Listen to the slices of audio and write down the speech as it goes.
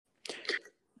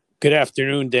Good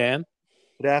afternoon, Dan.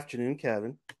 Good afternoon,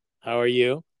 Kevin. How are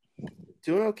you?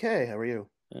 Doing okay. How are you?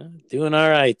 Doing all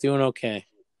right. Doing okay.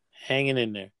 Hanging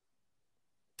in there.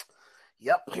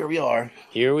 Yep, here we are.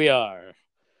 Here we are.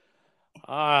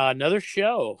 Another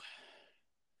show.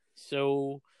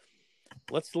 So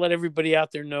let's let everybody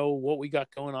out there know what we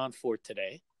got going on for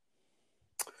today.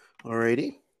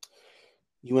 Alrighty.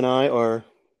 You and I are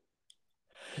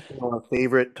picking our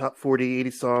favorite top 40,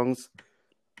 80 songs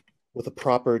with a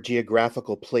proper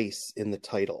geographical place in the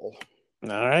title.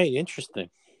 All right. Interesting.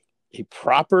 A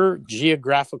proper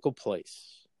geographical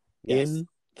place in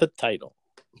the title.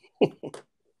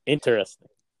 Interesting.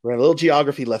 We're having a little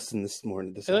geography lesson this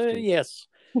afternoon. Yes.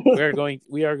 we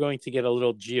are going to get a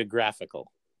little geographical.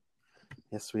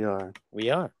 Yes, we are. We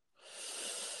are.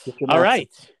 All right.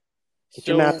 Get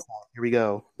your maps out. Here we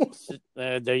go.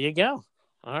 There you go.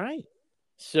 All right.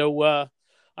 So, all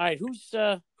right,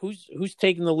 who's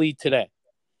taking the lead today?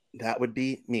 That would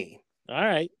be me. All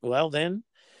right. Well, then,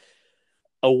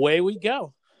 away we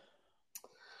go.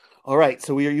 All right.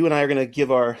 So you and I are going to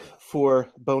give our 4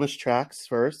 bonus tracks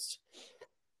first,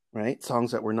 right?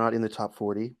 Songs that were not in the top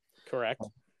 40. Correct.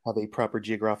 Have a proper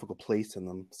geographical place in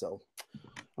them. So,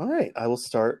 all right, I will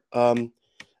start.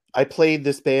 I played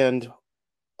this band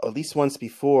at least once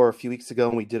before, a few weeks ago,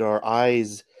 when we did our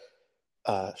Eyes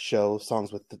show,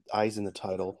 songs with the eyes in the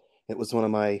title. It was one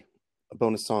of my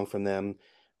bonus song from them,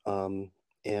 and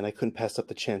I couldn't pass up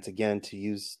the chance again to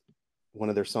use one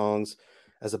of their songs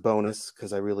as a bonus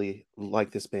because I really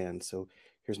like this band. So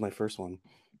here's my first one.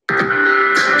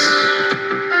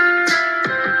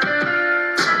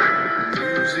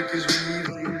 Music is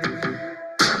weaving.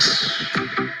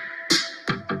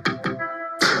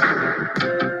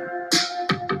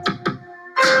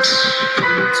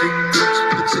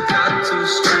 Staccato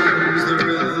strings, the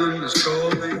rhythm is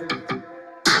calling.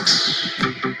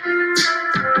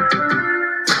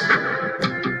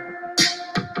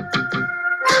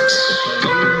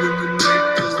 Alone in the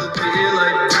night as the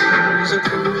daylight brings a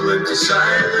cool empty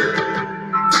silence.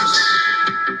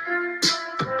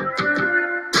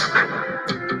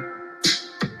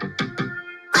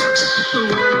 The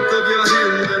warmth of your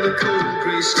hand and a cold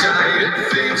gray sky, it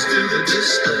fades to the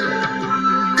distance.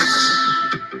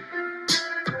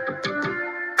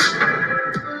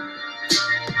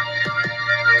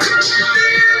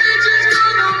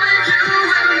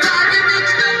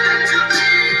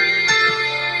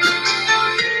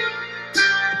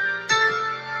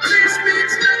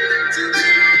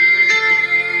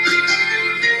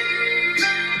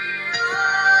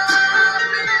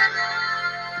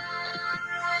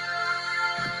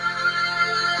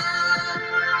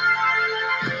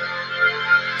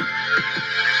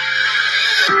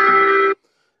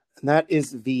 And that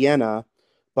is Vienna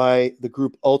by the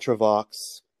group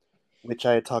Ultravox, which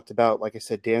I had talked about, like I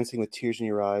said, Dancing with Tears in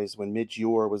Your Eyes, when Midge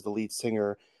Ure was the lead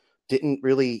singer. Didn't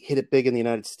really hit it big in the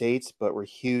United States, but were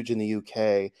huge in the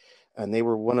UK. And they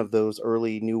were one of those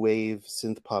early new wave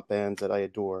synth pop bands that I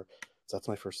adore. So that's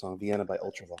my first song, Vienna by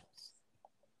Ultravox.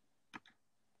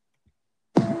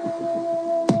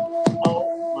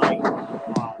 Oh my God.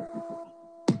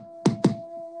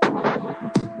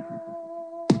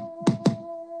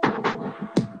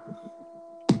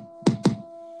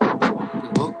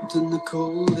 Walked in the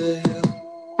cold air,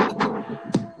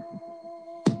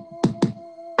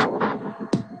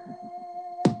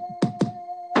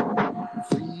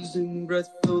 freezing breath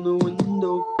on a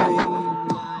window pane,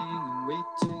 lying and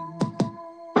waiting.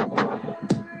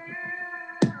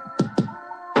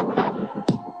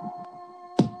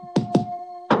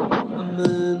 A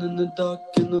man in the dark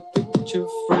in a picture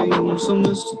frame, so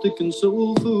mystic and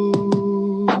soulful.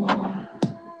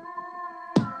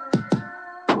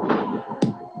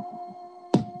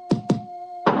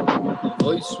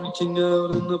 Voice reaching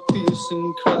out in a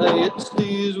piercing cry, it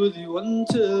stays with you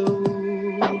until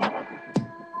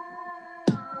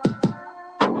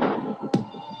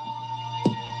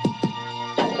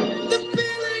the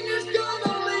feeling is gone,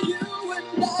 only you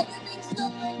and I, it means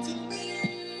nothing to me.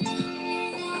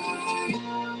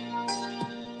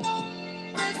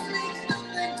 This means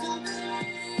nothing to me.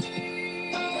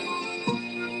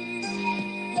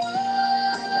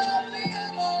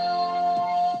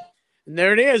 And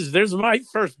there it is. There's my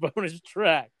first bonus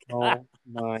track. Oh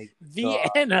my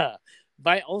Vienna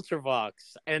by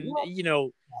Ultravox. And you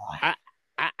know,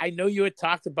 I know you had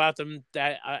talked about them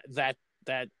that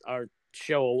our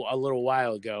show a little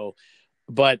while ago,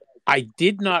 but I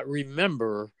did not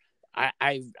remember. I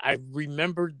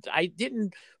remembered. I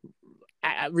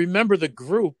remember the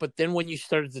group, but then when you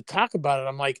started to talk about it,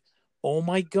 I'm like, oh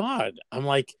my God! I'm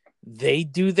like, they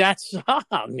do that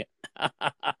song,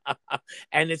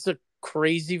 and it's a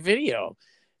crazy video.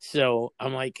 So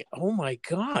I'm like, oh my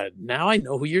God, now I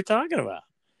know who you're talking about.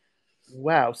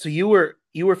 Wow. So you were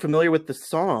familiar with the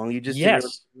song. You just didn't.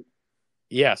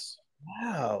 Yes.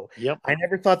 Wow. Yep. I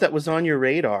never thought that was on your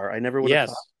radar. I never would have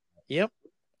thought. Yep.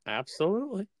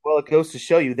 Absolutely. Well, it goes to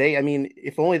show you I mean,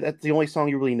 if only that's the only song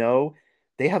you really know,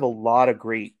 they have a lot of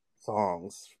great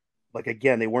songs. Like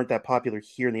again, they weren't that popular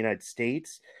here in the United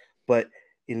States, but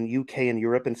in UK and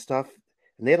Europe and stuff,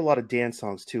 and they had a lot of dance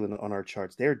songs too on our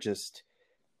charts. They're just,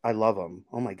 I love them.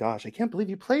 Oh my gosh, I can't believe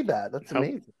you played that. That's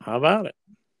amazing. How about it?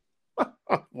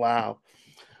 Wow.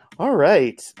 All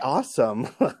right. Awesome.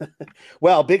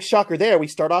 Well, big shocker there. We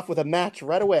start off with a match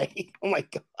right away. Oh my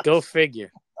God. Go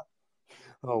figure.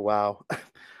 Oh wow.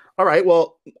 All right.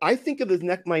 Well, I think of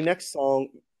my next song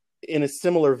in a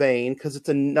similar vein because it's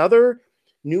another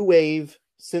new wave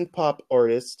synth pop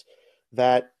artist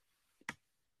that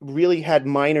really had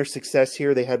minor success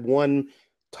here. They had one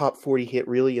top 40 hit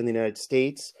really in the United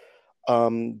States,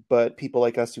 but people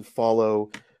like us who follow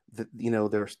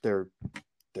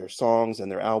their songs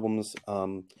and their albums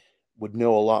would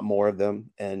know a lot more of them.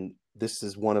 And this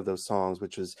is one of those songs,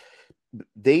 which was,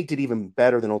 they did even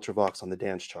better than Ultravox on the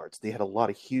dance charts. They had a lot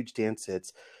of huge dance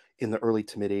hits in the early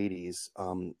to mid 80s,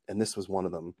 and this was one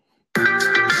of them.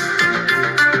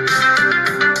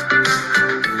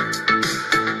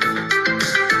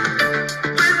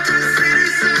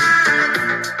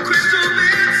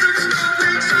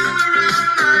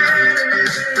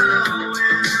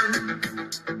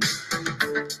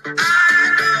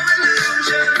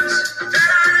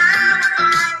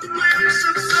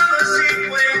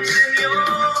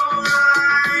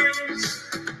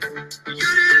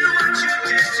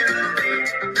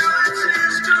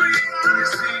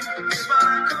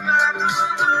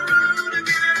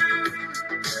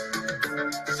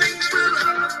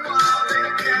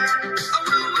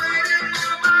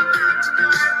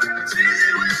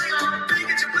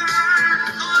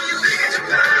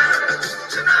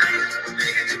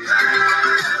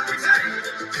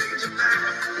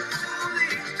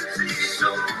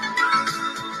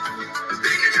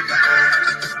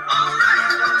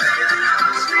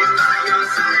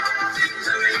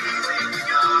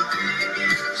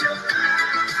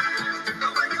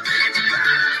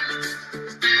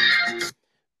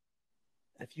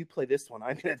 If you play this one,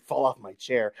 I'm going to fall off my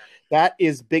chair. That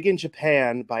is Big in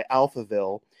Japan by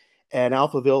Alphaville. And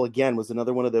Alphaville, again, was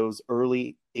another one of those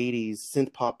early 80s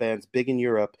synth pop bands, big in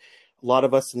Europe. A lot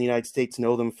of us in the United States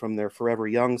know them from their Forever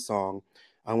Young song,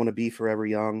 I Want to Be Forever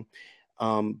Young.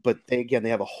 But they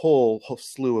have a whole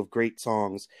slew of great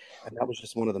songs. And that was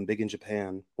just one of them, Big in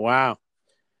Japan. Wow.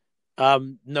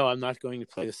 No, I'm not going to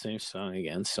play the same song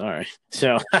again. Sorry.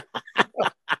 So,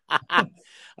 all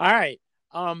right.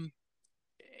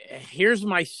 Here's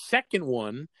my second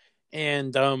one,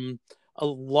 and a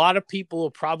lot of people will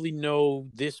probably know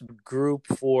this group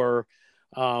for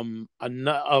a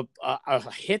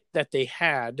hit that they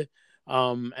had,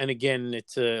 and again,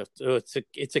 it's a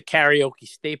karaoke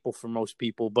staple for most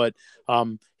people. But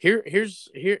here's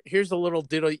a little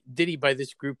ditty by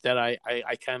this group that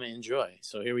I kind of enjoy.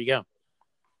 So here we go.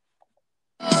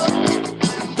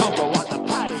 Don't go on the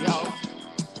patio.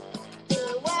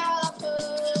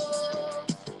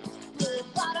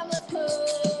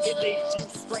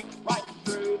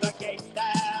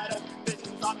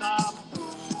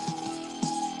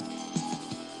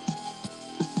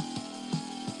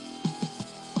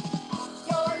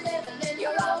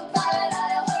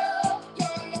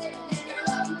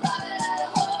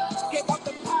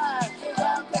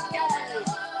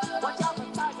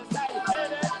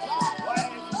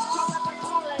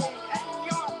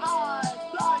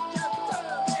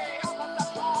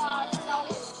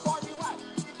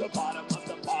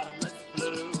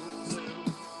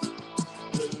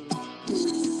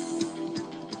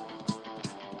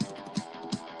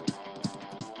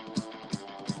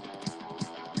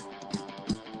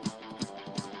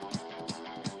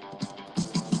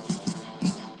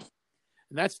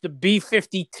 And that's the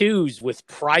B-52s with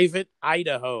Private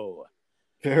Idaho.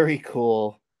 Very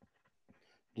cool.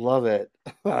 Love it.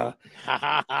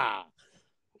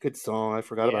 Good song. I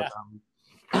forgot about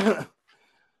them.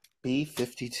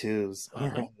 B-52s. All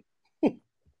right.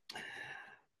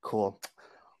 Cool.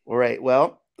 All right.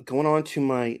 Well, going on to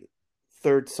my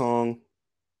third song.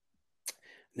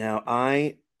 Now,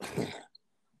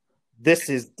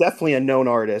 this is definitely a known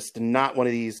artist and not one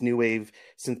of these new wave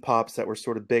synth pops that were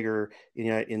sort of bigger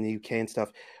in the UK and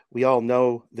stuff. We all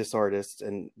know this artist,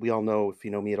 and we all know, if you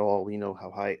know me at all, we know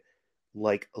how I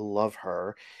love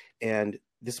her. And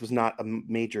this was not a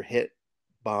major hit,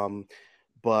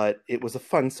 but it was a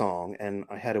fun song, and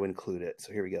I had to include it.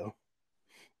 So here we go.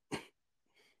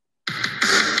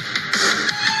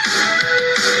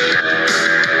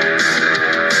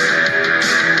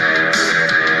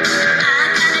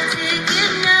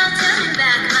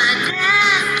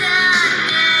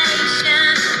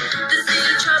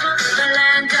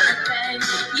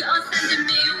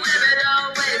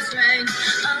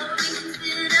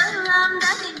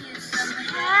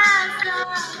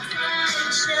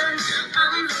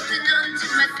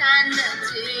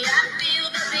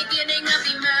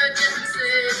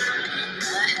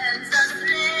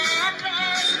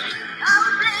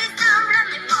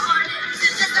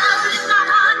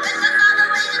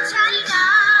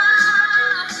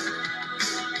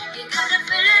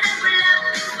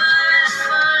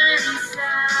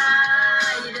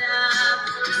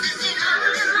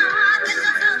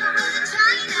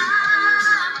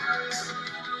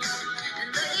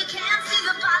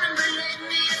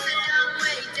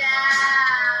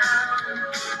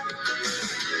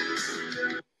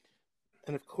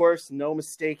 And of course, no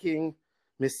mistaking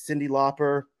Miss Cyndi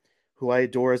Lauper, who I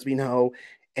adore, as we know.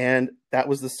 And that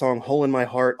was the song Hole in My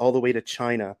Heart, All the Way to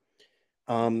China.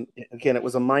 Again, it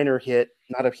was a minor hit,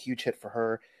 not a huge hit for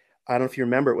her. I don't know if you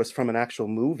remember, it was from an actual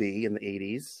movie in the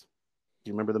 80s. Do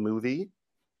you remember the movie?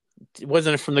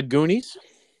 Wasn't it from the Goonies?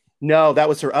 No, that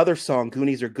was her other song,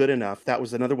 Goonies Are Good Enough. That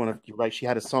was another one. You're right. She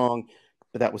had a song,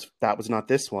 but that was not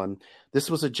this one. This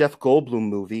was a Jeff Goldblum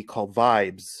movie called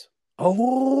Vibes.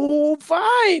 Oh,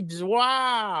 Vibes.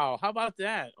 Wow. How about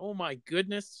that? Oh, my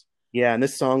goodness. Yeah, and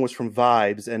this song was from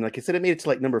Vibes. And like I said, it made it to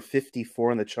like number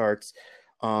 54 in the charts.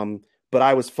 But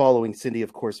I was following Cyndi,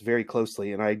 of course, very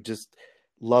closely, and I just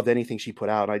loved anything she put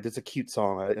out. It's a cute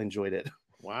song. I enjoyed it.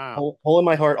 Wow. Hole in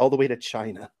My Heart, All the Way to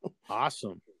China.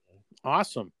 Awesome.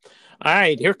 Awesome. All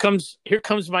right, here comes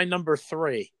my number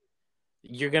 3.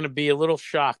 You're going to be a little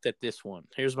shocked at this one.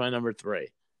 Here's my number 3.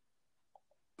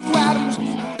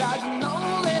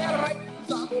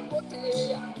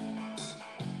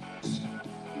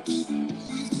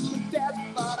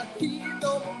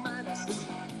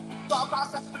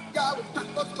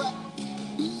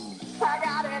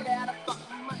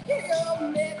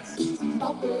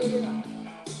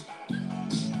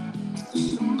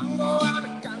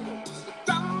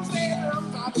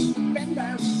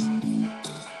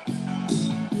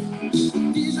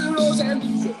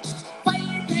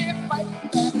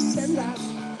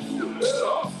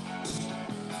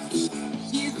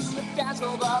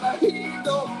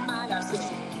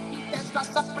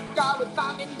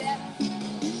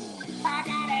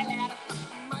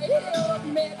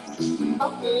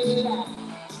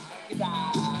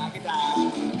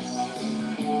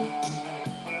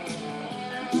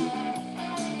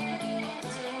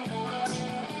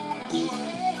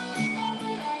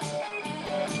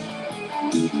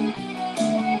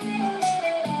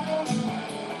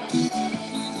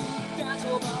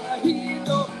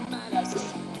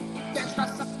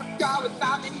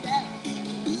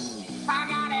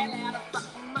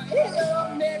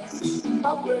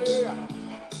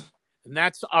 And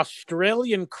that's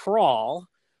Australian Crawl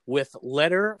with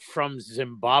Letter from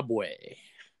Zimbabwe.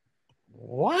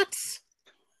 What?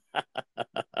 What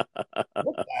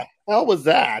the hell was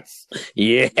that?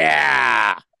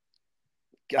 Yeah.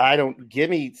 Give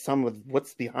me some of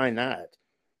what's behind that.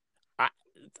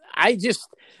 I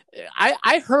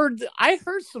heard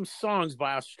some songs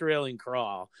by Australian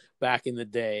Crawl back in the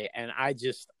day, and I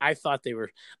thought they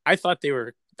were a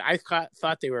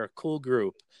cool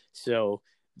group. So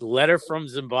Letter from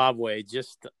Zimbabwe,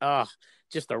 just a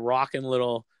rocking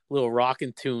little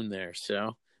rocking tune there.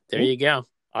 So there you go.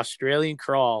 Australian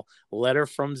Crawl, Letter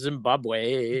from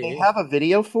Zimbabwe. Do they have a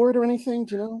video for it or anything?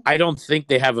 Do you know? I don't think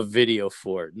they have a video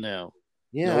for it. No.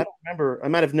 Yeah, nope. I don't remember. I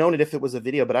might have known it if it was a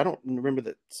video, but I don't remember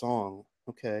the song.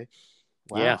 Okay.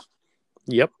 Wow. Yeah.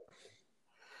 Yep.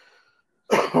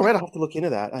 All right, I'll have to look into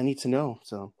that. I need to know.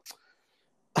 So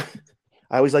I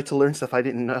always like to learn stuff I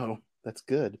didn't know. That's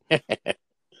good.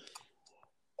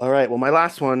 All right. Well, my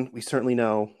last one, we certainly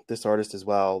know this artist as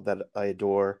well that I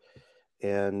adore,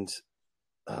 and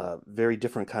very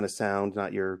different kind of sound,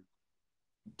 not your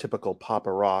typical pop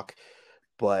or rock,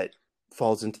 but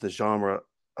falls into the genre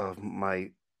of my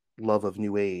love of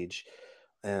new age.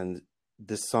 And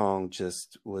this song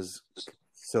just was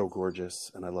so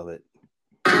gorgeous, and I love it.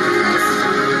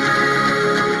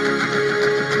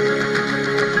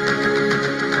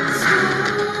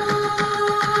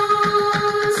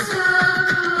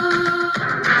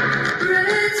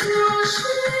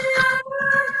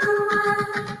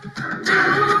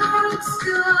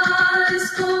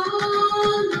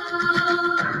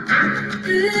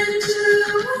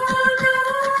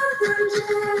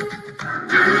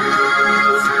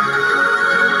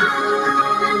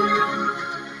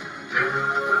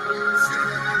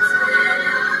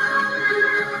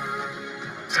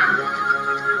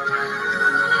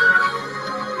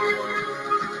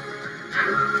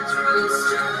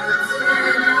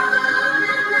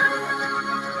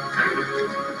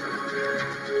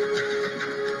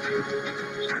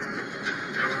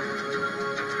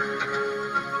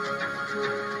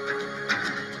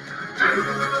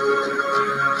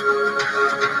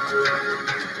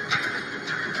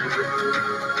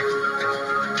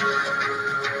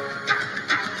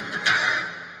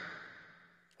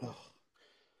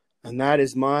 And that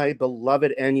is my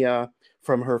beloved Enya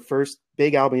from her first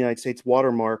big album in the United States,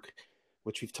 Watermark,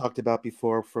 which we've talked about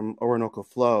before, from Orinoco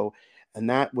Flow. And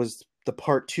that was the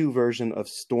part 2 version of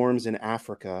Storms in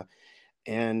Africa.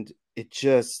 And it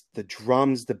just, the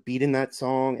drums, the beat in that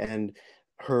song, and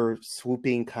her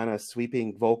swooping, kind of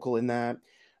sweeping vocal in that,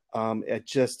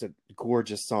 It's just a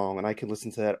gorgeous song, and I can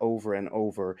listen to that over and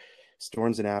over.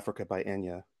 Storms in Africa by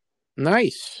Enya.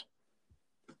 Nice.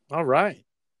 All right.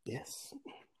 Yes.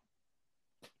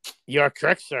 You are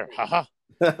correct, sir. Haha.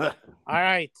 All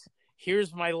right.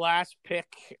 Here's my last pick.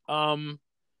 Love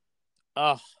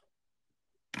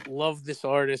this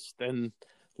artist and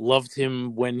loved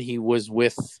him when he was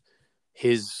with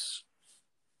his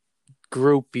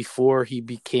group before he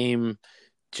became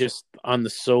just on the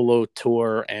solo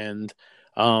tour, and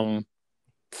fun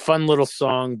little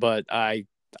song, but I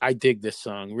dig this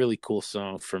song. Really cool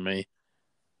song for me.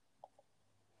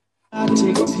 I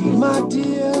take tea, my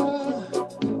dear,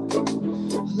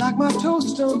 like my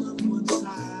toast on one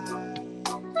side.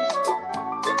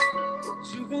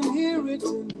 You can hear it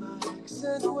in my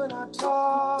accent when I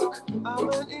talk. I'm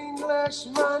an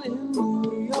Englishman in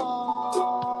New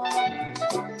York.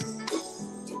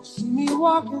 See me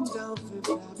walking down Fifth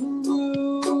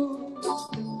Avenue,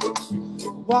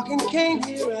 walking cane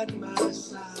here at my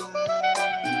side.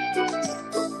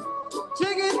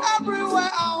 Take it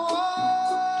everywhere I walk.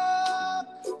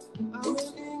 I'm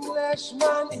an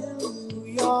Englishman in New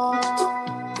York.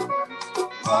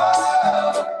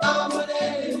 Oh, I'm an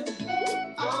alien.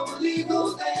 I'm a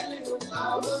legal alien.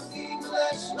 I'm an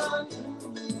Englishman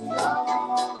in New York.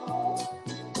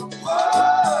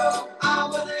 Oh,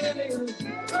 I'm an alien.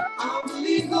 I'm a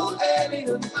legal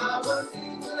alien. I'm an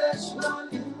Englishman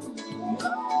in New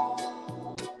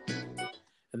York.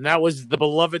 And that was the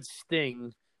beloved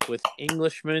Sting with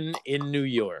Englishman in New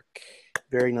York.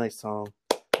 Very nice song.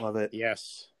 Love it.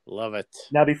 Yes, love it.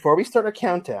 Now, before we start our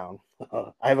countdown,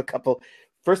 I have a couple.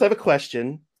 First, I have a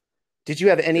question. Did you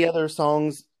have any other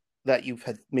songs that you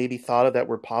had maybe thought of that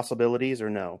were possibilities,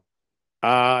 or no?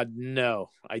 No,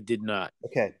 I did not.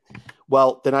 Okay.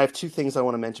 Well, then I have two things I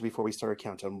want to mention before we start our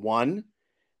countdown. One,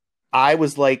 I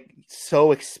was like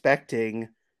so expecting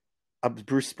a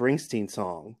Bruce Springsteen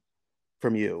song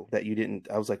from you that you didn't.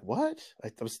 I was like, what? I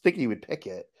was thinking you would pick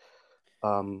it.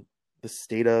 The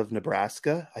State of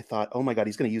Nebraska. I thought, oh my God,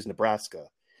 he's going to use Nebraska.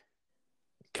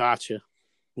 Gotcha.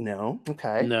 No?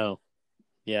 Okay. No.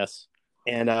 Yes.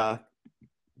 And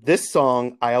this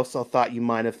song, I also thought you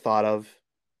might have thought of,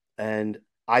 and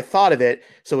I thought of it,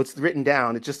 so it's written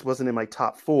down. It just wasn't in my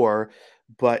top 4,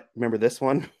 but remember this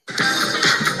one?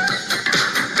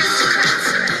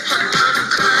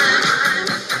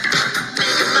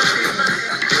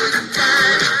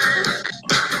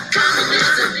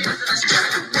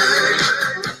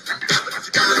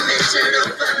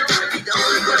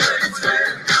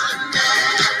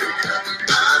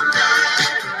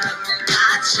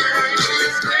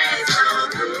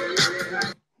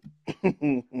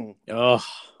 Oh,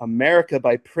 America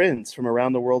by Prince from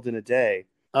Around the World in a Day.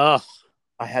 oh,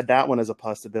 I had that one as a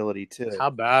possibility too. how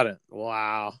about it?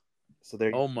 Wow. So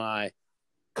there. Oh my.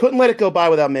 Couldn't let it go by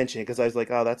without mentioning it because I was like,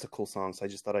 oh, that's a cool song. So I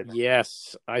just thought I'd.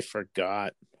 Yes, I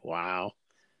forgot. Wow.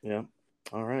 Yeah.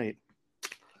 All right.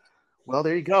 Well,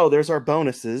 there you go. There's our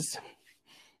bonuses.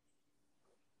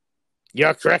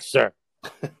 You're correct, sir.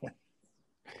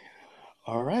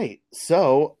 All right.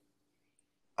 So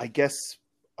I guess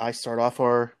I start off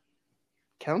our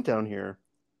countdown here.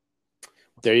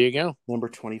 There you go. Number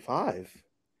 25.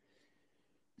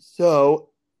 So,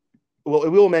 well, we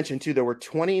will mention too, there were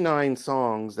 29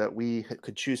 songs that we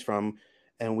could choose from,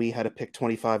 and we had to pick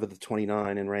 25 of the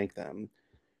 29 and rank them.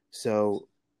 So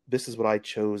this is what I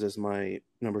chose as my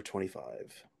number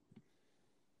 25.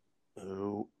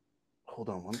 Oh, hold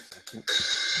on one second.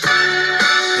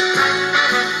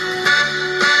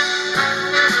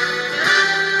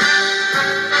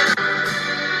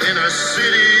 In a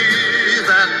city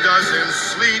that doesn't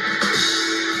sleep,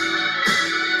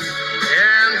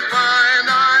 and find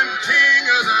I'm king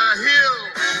of the hill,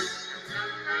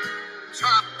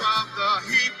 top of the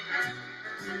heap.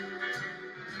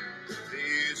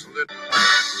 These little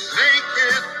make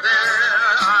it there,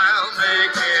 I'll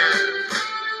make it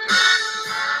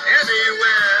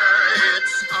anywhere.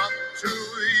 It's up to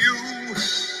you,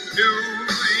 New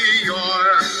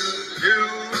York, New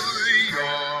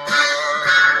York.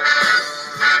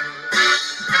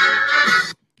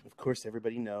 Of course,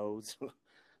 everybody knows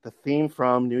the theme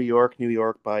from New York, New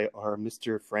York by our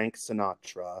Mr. Frank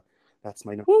Sinatra. That's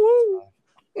my number. Woo-hoo.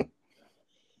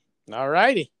 All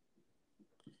righty.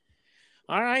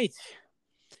 All right.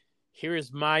 Here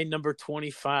is my number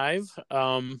 25.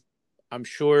 I'm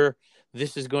sure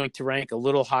this is going to rank a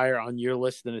little higher on your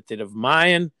list than it did of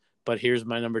mine, but here's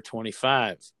my number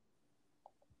 25.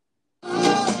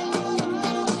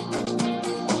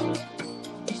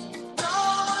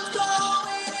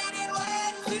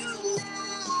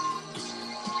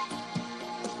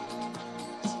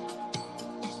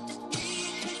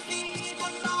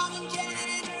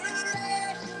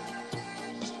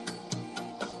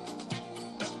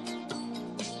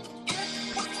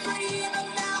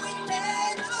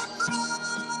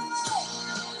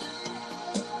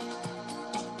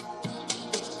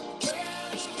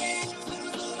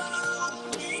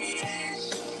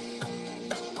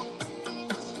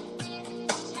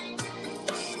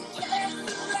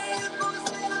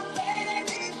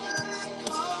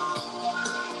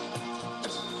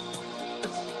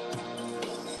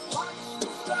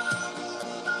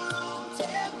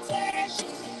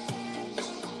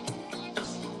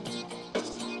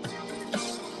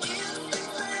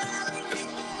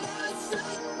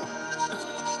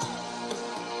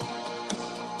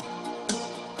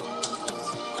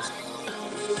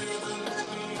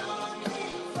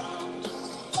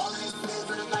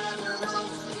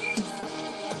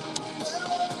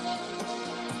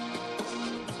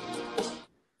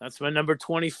 That's my number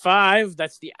 25.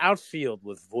 That's The Outfield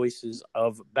with Voices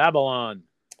of Babylon.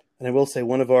 And I will say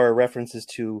one of our references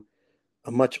to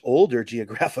a much older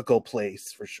geographical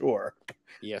place for sure.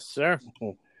 Yes, sir.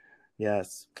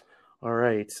 Yes. All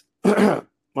right.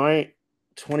 My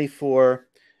 24,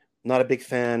 not a big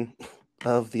fan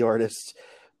of the artist,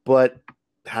 but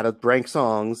had a rank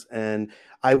songs, and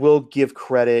I will give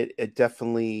credit. It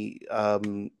definitely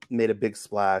made a big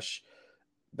splash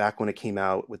back when it came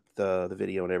out with the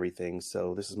video and everything.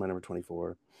 So this is my number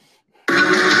 24.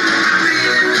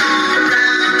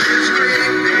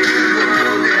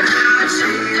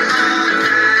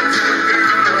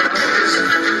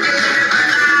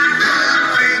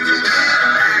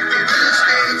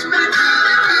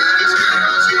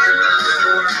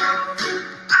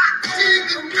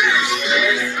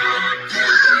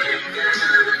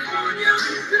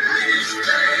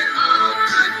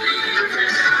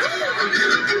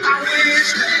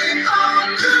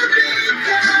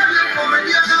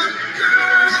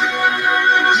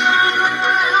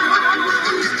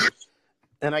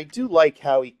 And I do like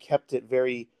how he kept it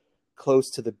very close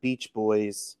to the Beach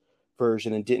Boys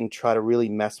version and didn't try to really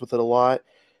mess with it a lot.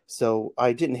 So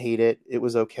I didn't hate it. It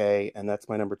was okay. And that's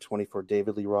my number 24,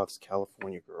 David Lee Roth's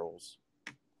California Girls.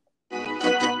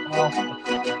 Well,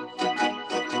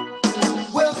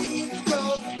 these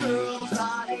girls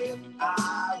are hip.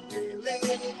 I really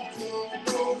dig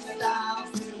those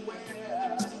styles they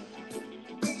wear.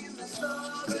 These are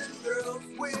southern girls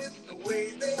with the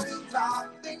way they talk.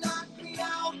 They knock me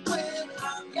out when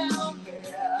I'm down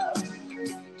there.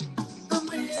 The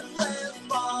Midwest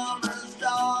farmers'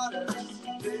 daughters,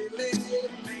 they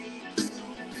make me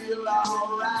feel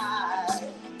alright.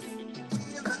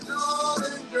 These are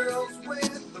northern girls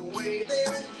with the way they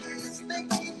kiss. They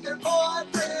keep their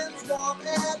boyfriends warm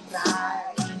at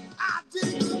night. I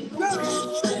dig the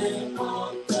girls.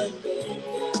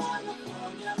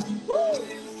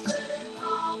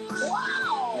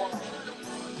 Wow.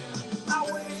 I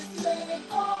wish they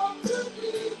all could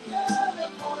be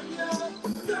California.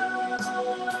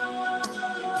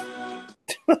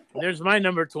 There's my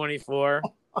number 24,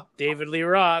 David Lee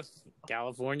Roth,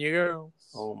 California Girls.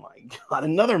 Oh my God,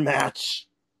 another match.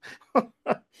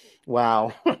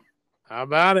 Wow. How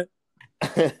about it?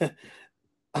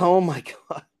 Oh my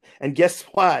God. And guess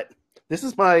what? This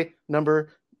is my number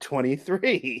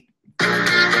 23.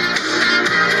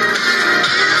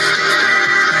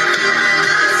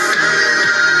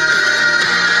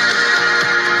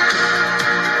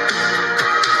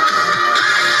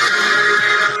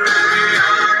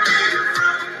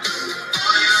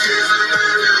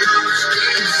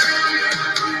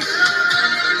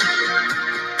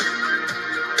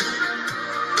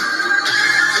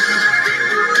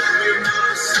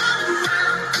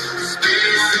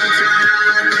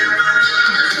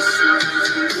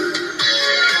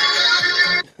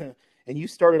 And you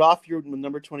started off your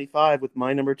number 25 with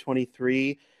my number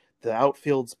 23, The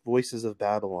Outfield's Voices of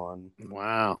Babylon.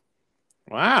 Wow.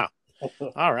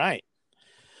 All right.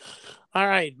 All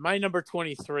right. My number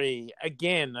 23.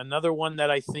 Again, another one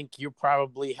that I think you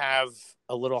probably have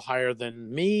a little higher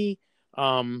than me.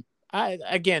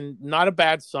 Again, not a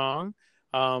bad song.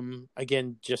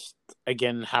 Again,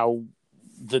 how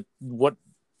what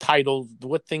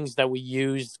things that we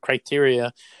used,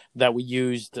 criteria that we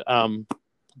used,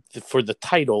 for the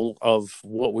title of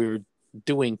what we were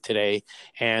doing today.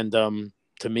 And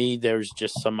to me, there's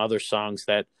just some other songs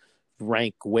that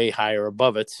rank way higher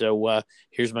above it. So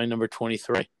here's my number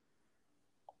 23.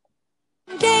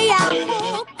 Day I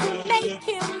hope to make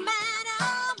him mine,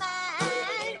 oh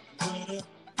mine.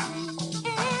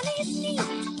 And he's neat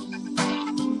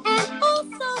and oh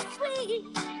so sweet.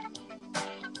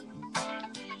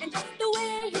 And just the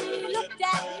way he looked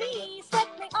at me set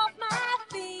me off my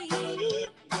feet.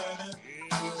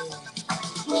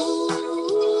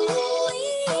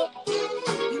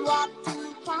 You ought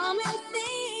to come and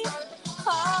see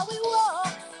how we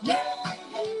walk,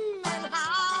 and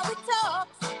how we talk.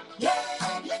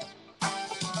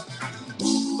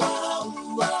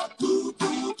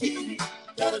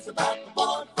 Tell us about the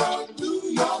boy from New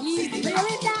York City. He's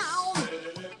really down.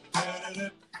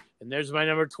 And there's my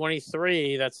number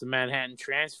 23. That's the Manhattan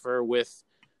Transfer with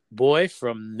Boy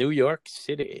from New York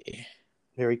City.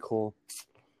 Very cool.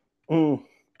 All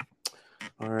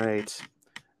right.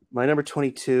 My number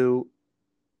 22,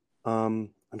 I'm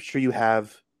sure you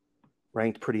have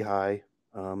ranked pretty high.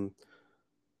 But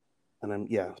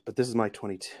this is my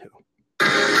 22.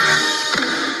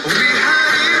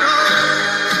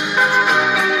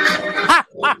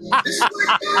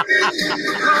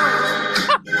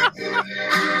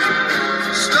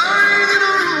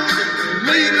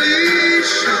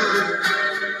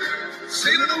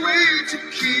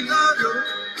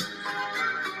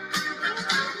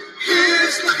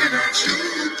 looking at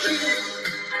you, kid.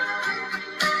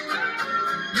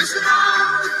 Listen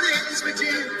all the things we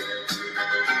did.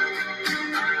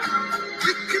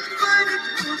 We can find it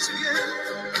once again.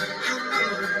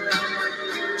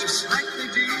 How just like they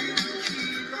did in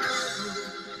Key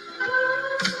Largo.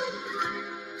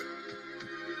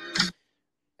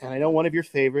 And I know one of your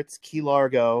favorites, Key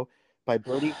Largo by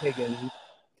Bertie Higgins.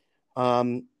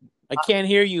 I can't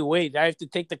hear you. Wait, I have to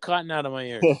take the cotton out of my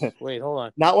ears. Wait, hold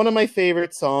on. Not one of my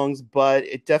favorite songs, but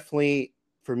it definitely,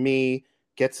 for me,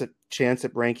 gets a chance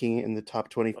at ranking in the top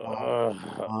 25.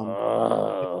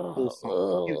 Cool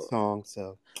song, cute song.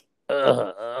 So,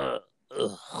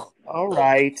 all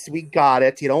right, we got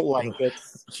it. You don't like it.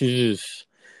 Jeez.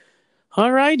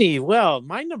 All righty. Well,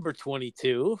 my number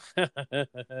 22.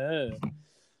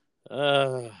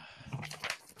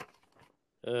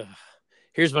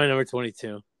 Here's my number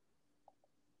 22.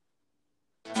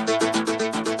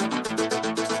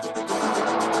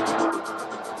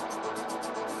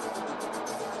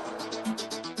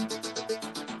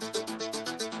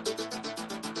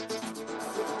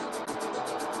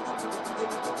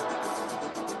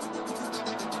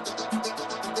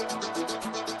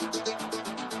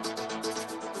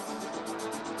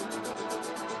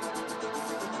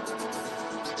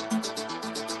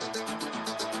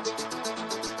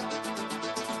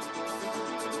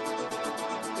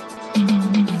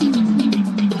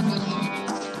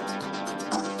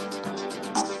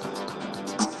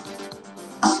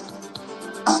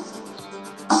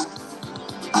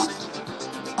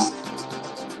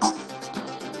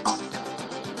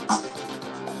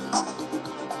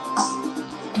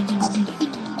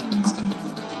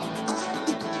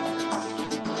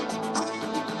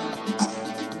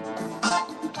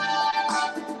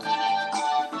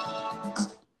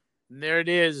 There it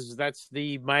is. That's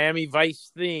the Miami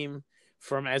Vice theme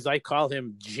from, as I call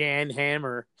him, Jan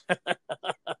Hammer.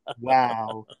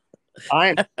 Wow.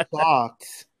 I'm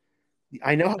shocked.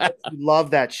 I know how much you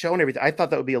love that show and everything. I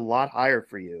thought that would be a lot higher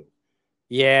for you.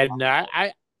 Yeah, no,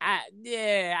 I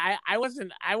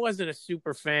wasn't a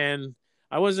super fan.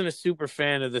 I wasn't a super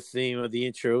fan of the theme of the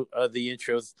intro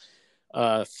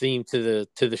theme to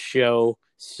the show.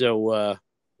 So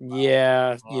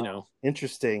yeah, you know,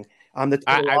 Interesting. I'm the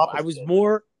I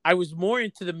was more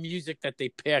into the music that they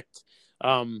picked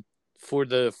for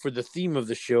the theme of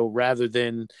the show rather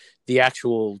than the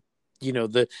actual, you know,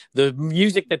 the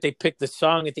music that they picked, the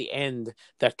song at the end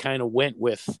that kind of went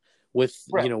with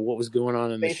Right. you know what was going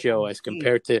on in the Based show on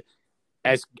the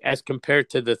as compared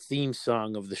to the theme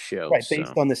song of the show. Right,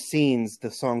 based on the scenes,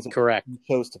 the songs that Correct. you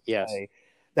chose to play. Yes.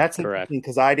 That's Correct. interesting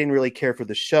because I didn't really care for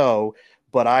the show,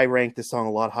 but I ranked the song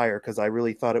a lot higher because I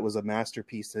really thought it was a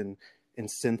masterpiece in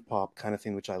synth pop kind of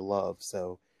thing, which I love.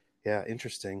 So, yeah,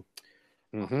 interesting.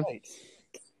 Mm-hmm.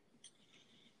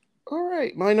 All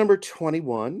right, my number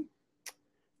 21.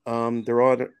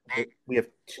 We have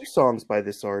two songs by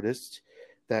this artist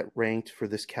that ranked for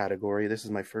this category. This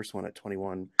is my first one at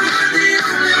 21.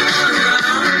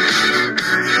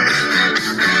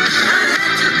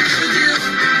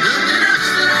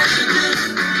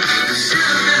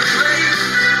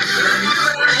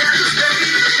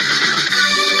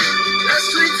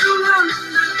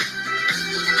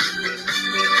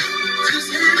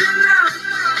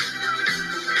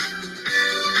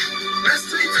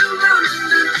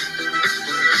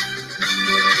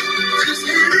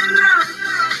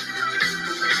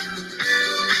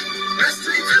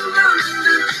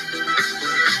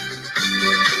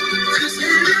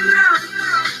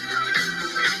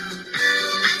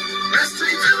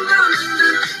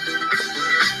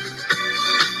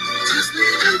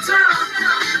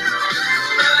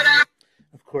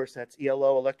 Of course, that's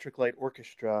ELO Electric Light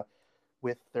Orchestra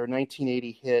with their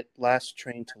 1980 hit Last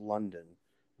Train to London,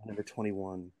 number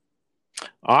 21.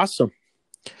 Awesome.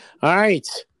 All right.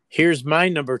 Here's my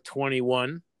number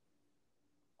 21.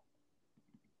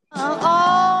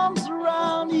 Arms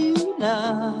around you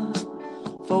now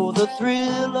for the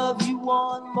thrill of you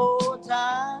one more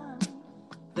time.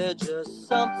 There's just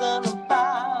something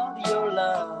about your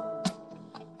love.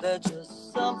 There's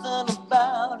just something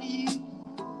about you.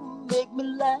 Make me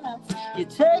laugh. You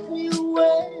take me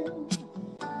away.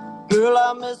 Girl,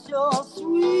 I miss your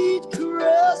sweet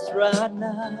caress right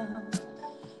now.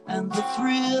 And the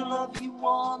thrill of you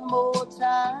one more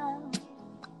time.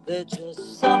 There's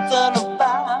just something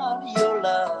about your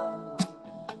love.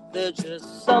 There's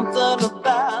just something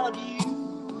about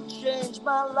you. Changed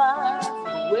my life.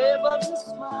 The wave of your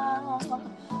smile.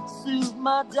 Soothe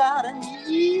my doubt and you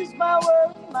ease my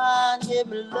worried mind. Give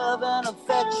me love and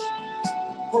affection.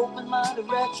 Hope in my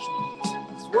direction.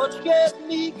 That's what you gave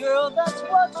me, girl. That's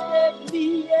what you gave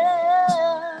me.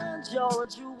 Yeah.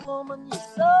 Georgia woman, you're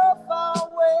so far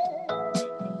away.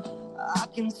 I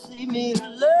can see me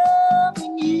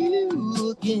loving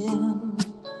you again.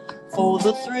 For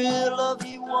the thrill of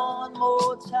you one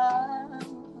more time.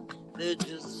 There's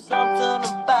just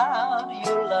something about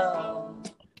your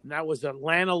love. And that was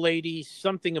Atlanta Lady,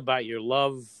 Something About Your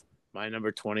Love, my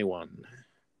number 21.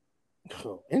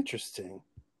 Oh, interesting.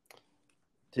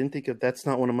 Didn't think of that's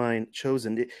not one of mine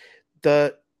chosen.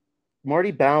 The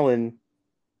Marty Balin,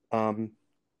 I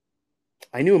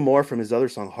knew him more from his other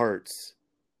song, Hearts.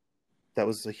 That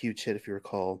was a huge hit, if you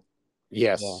recall.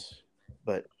 Yes. Yeah.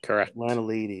 But correct. Atlanta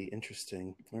Lady,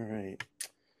 interesting. All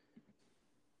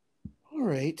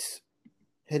right.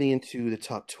 Heading into the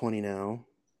top 20 now.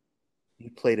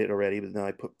 You played it already, but now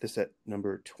I put this at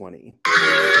number 20.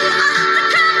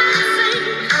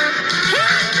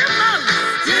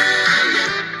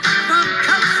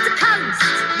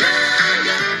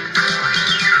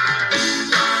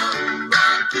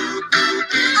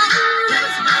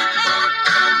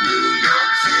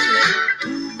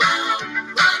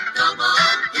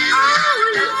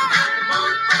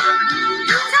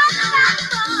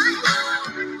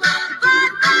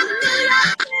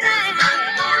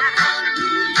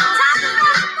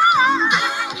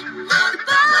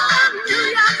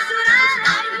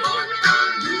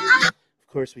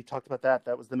 Of course, we talked about that.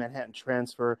 That was the Manhattan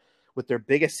Transfer with their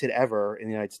biggest hit ever in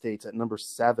the United States at number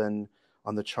 7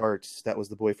 on the charts. That was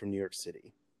The Boy from New York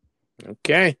City.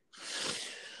 Okay.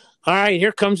 All right,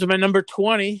 here comes my number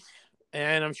 20.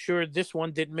 And I'm sure this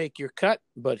one didn't make your cut,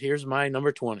 but here's my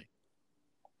number 20.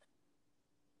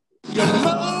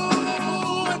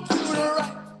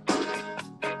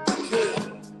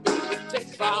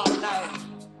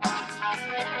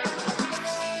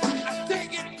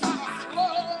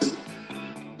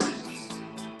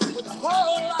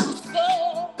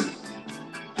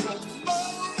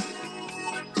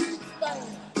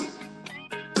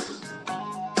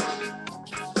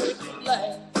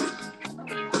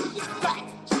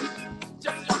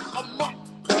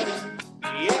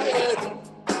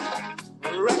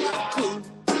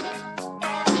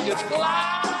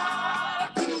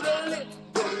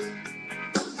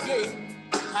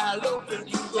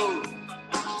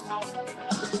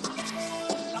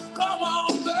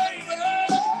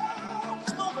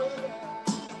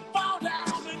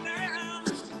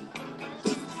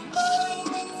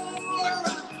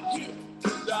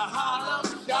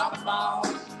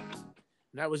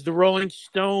 That was the Rolling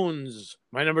Stones.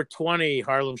 My number 20,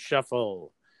 Harlem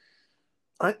Shuffle.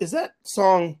 Is that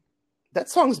song? That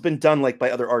song's been done like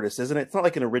by other artists, isn't it? It's not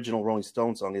like an original Rolling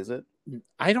Stone song, is it?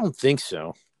 I don't think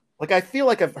so. Like I feel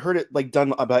like I've heard it like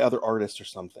done by other artists or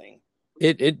something.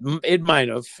 It might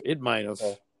have. It might have.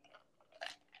 Okay.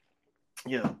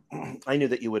 Yeah, I knew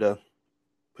that you would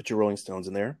put your Rolling Stones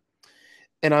in there,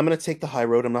 and I'm going to take the high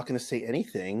road. I'm not going to say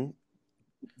anything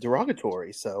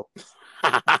derogatory. So.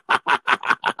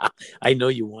 I know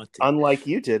you want to. Unlike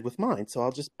you did with mine, so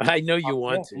I'll just. I know you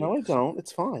want to. No, I don't.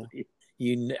 It's fine.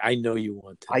 I know you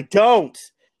want to. I don't.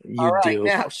 You All right, do.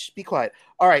 now, be quiet.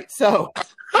 All right, so.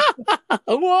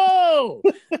 Whoa!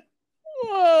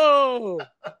 Whoa!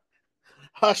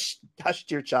 Hush,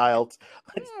 dear child.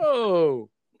 Whoa!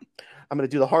 I'm going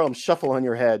to do the Harlem Shuffle on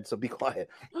your head, so be quiet.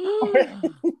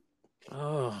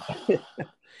 Oh.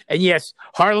 And yes,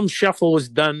 Harlem Shuffle was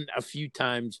done a few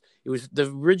times. It was the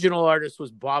original artist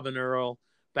was Bob and Earl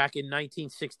back in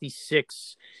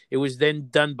 1966. It was then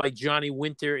done by Johnny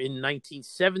Winter in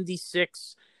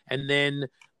 1976, and then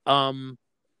Los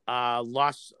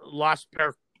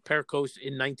Percos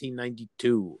in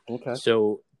 1992. Okay.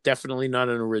 So definitely not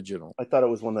an original. I thought it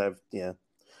was one that yeah.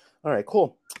 All right,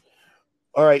 cool.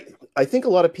 All right, I think a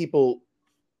lot of people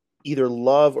either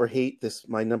love or hate this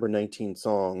my number 19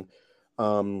 song.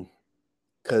 And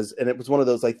it was one of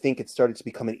those, I think it started to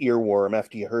become an earworm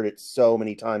after you heard it so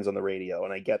many times on the radio,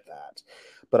 and I get that,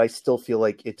 but I still feel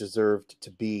like it deserved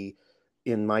to be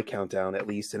in my countdown at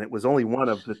least, and it was only one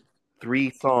of the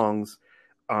 3 songs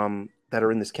that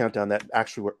are in this countdown that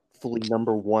actually were fully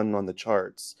number 1 on the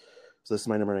charts. So this is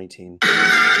my number 19.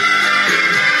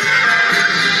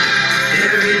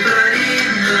 Everybody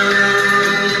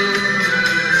knows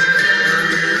a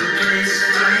little place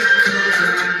like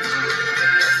Coconut.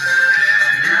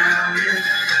 Now if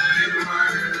you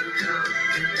want to go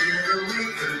and get away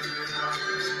from it all,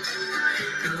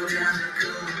 go down to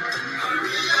Coconut.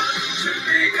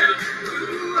 Jamaica,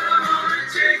 ooh, I wanna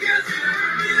take you through it.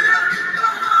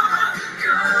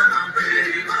 Come on,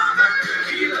 pretty mama,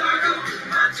 Key Largo,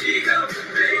 Montego,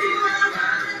 baby mama,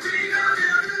 take on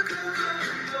down to Coconut.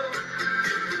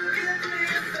 Get me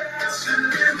a fast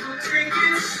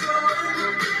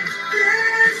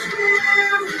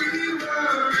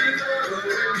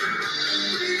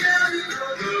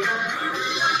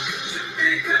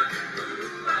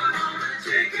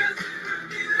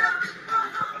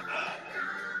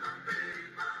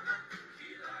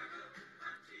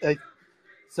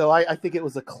So I think it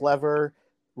was a clever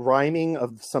rhyming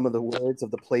of some of the words of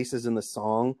the places in the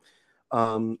song.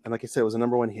 And like I said, it was a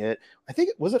number one hit. I think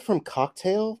was it from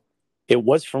Cocktail? It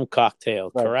was from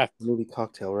Cocktail, Right. correct? The movie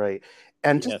Cocktail, right?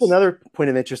 And just Yes. another point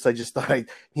of interest, I just thought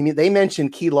they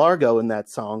mentioned Key Largo in that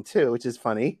song too, which is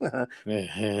funny.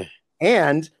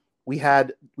 And we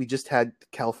just had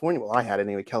California. Well, I had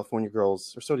anyway. California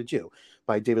Girls, or so did you,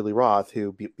 by David Lee Roth,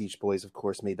 who Beach Boys, of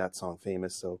course, made that song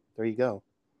famous. So there you go.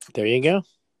 There you go.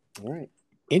 All right.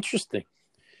 Interesting.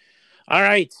 All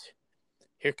right.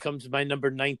 Here comes my number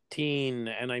 19,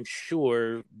 and I'm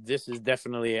sure this is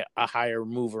definitely a higher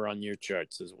mover on your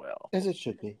charts as well. As it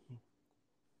should be.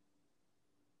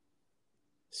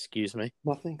 Excuse me.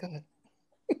 Nothing. Go ahead.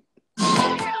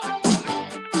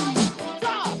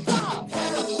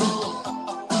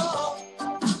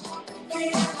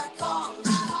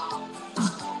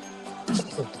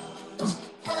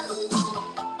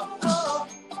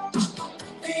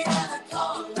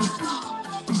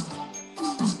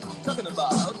 Talking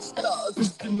about Stars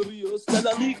ist in Rio,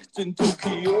 Stella liegt in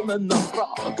Tokio, Männer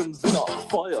fragen sie nach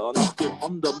Feuer, nach dem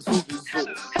anderen sowieso.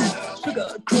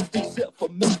 Sugar trifft dich sehr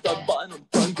vermisst, dein Bein und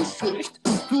dein Gesicht.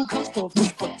 Du kannst auf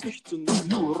mich verzichten,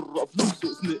 nur auf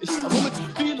Luxus nicht. Womit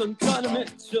spielen kleine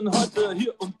Mädchen heute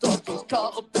hier und dort und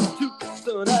klar, ob in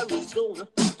Houston, Arizona,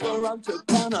 Toronto,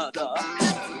 Kanada.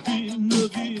 Wien,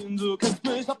 Wien, du kennst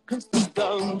mich, abkennst mich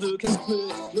dann, du kennst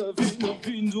mich, Wien,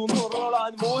 Wien, du nur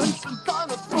allein, wohin sind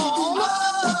deine Frauen?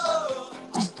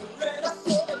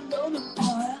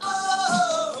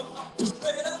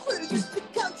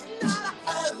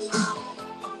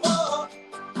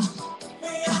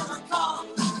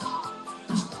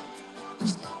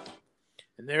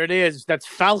 And there it is. That's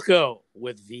Falco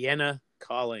with Vienna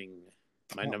Calling,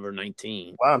 my number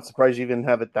 19. Wow, I'm surprised you even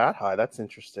have it that high. That's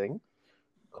interesting.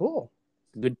 Cool.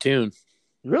 Good tune.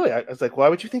 Really? I was like, why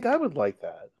would you think I would like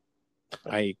that?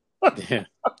 Yeah,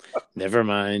 never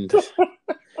mind.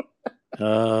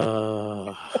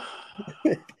 How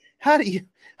do you?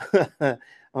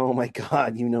 Oh my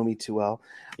God, you know me too well.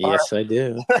 Yes, I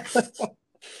do.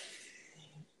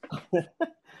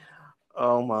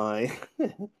 Oh my.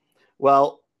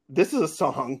 Well, this is a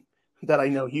song that I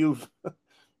know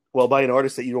by an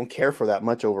artist that you don't care for that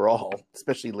much overall,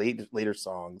 especially later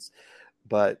songs.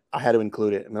 But I had to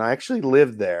include it. I mean, I actually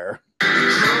lived there.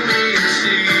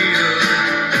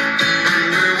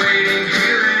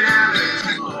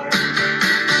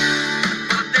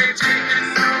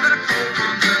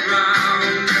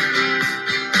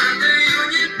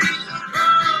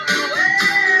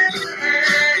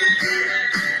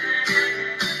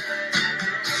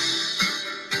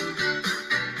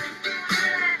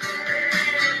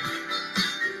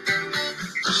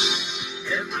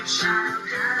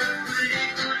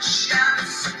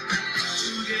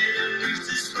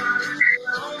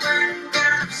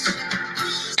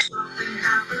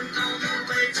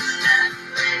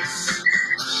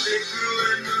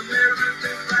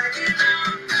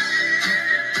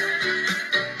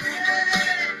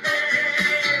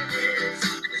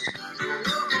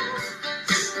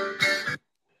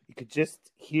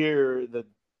 Just hear the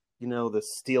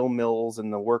steel mills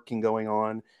and the working going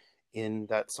on in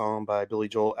that song by Billy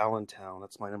Joel, Allentown.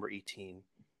 That's my number 18.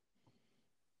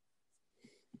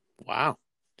 Wow.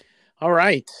 All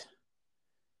right.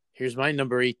 Here's my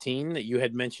number 18 that you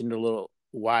had mentioned a little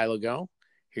while ago.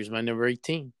 Here's my number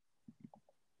 18.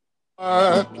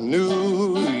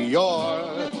 New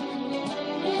York,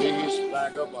 these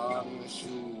vagabond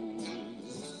shoes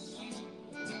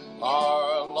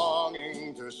are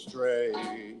longing to stray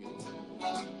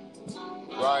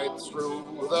right through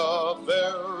the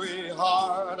very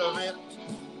heart of it.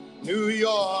 New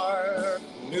York,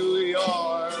 New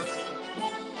York.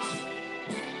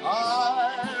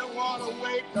 I want to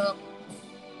wake up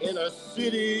in a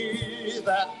city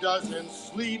that doesn't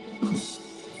sleep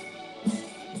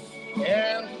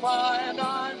and find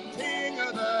I'm king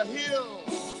of the hill,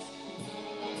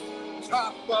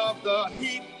 top of the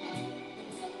heap.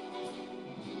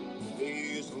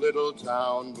 These little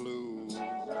town blues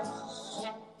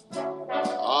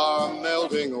are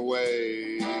melting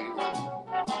away.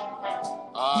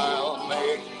 I'll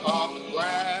make a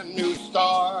brand new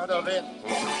start of it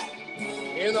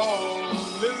in old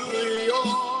New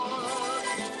York.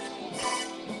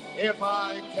 If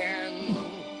I can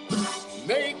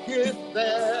make it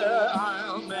there,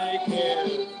 I'll make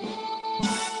it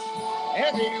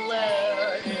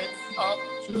anywhere. It's up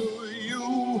to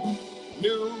you,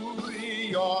 New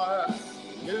York,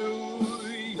 New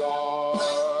York.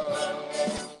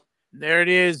 There it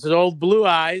is, Old Blue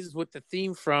Eyes with the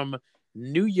theme from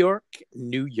New York,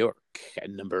 New York, at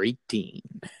number 18.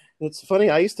 It's funny.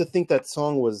 I used to think that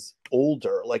song was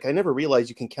older. Like I never realized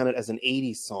you can count it as an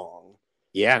 '80s song.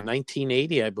 Yeah,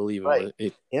 1980, I believe Right.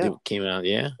 it Yeah. came out.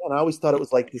 Yeah. And I always thought it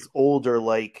was like this older,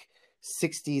 like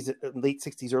 '60s, late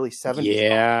 '60s, early '70s.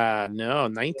 Yeah, no,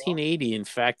 1980. In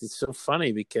fact, it's so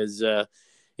funny because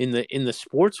in the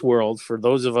sports world, for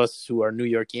those of us who are New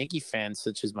York Yankee fans,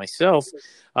 such as myself,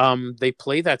 they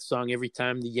play that song every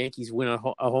time the Yankees win a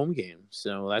home game.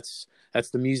 So that's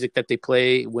the music that they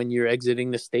play when you're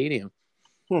exiting the stadium.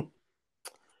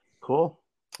 Cool.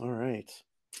 All right.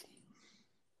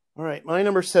 My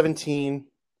number 17.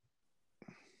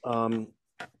 I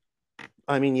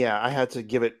mean, yeah, I had to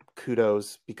give it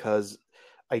kudos because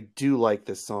I do like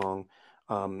this song.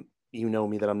 You know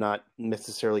me that I'm not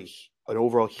necessarily an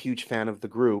overall huge fan of the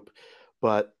group,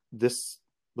 but this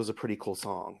was a pretty cool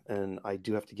song, and I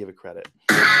do have to give it credit.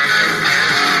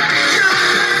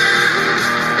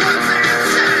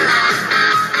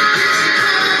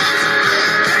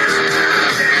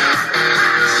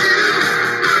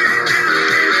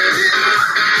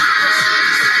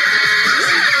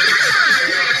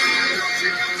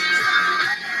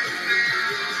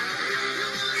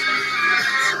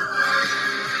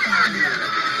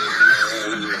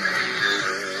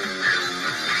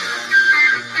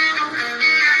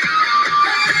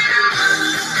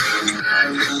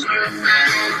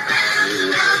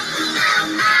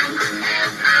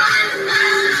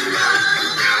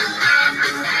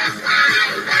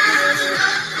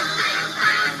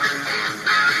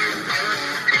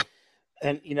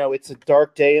 And, you know, it's a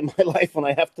dark day in my life when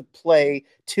I have to play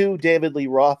 2 David Lee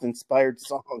Roth inspired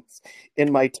songs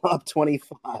in my top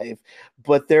 25.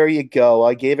 But there you go.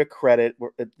 I gave it credit,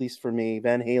 at least for me.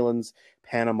 Van Halen's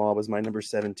Panama was my number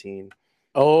 17.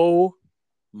 Oh,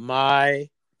 my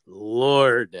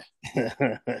Lord.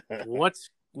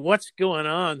 What's going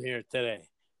on here today?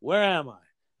 Where am I?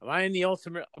 Am I in the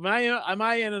ultimate? Am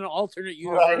I in an alternate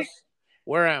universe? Right.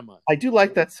 Where am I? I do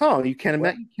like that song. You can't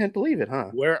believe it,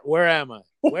 huh? Where am I?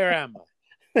 Where am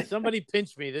I? Somebody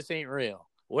pinch me. This ain't real.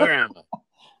 Where am I?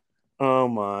 Oh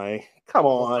my! Come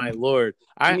on, oh my Lord!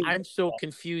 I'm so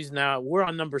confused now. We're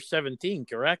on number 17,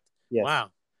 correct? Yes.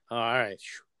 Wow. All right.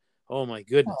 Oh my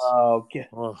goodness. Oh, okay.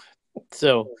 Oh.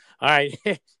 So, all right.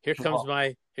 Here comes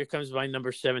my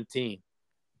number 17.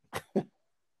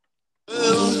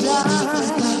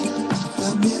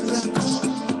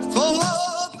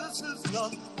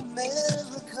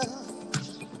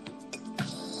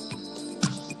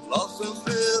 Los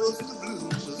Angeles, the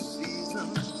blues season.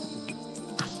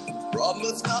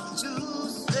 Promise not to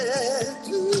stay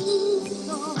too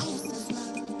long.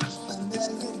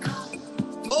 America.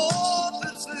 Oh,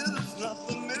 this is not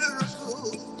the miracle.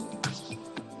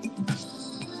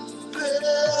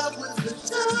 There was the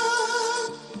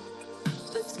time.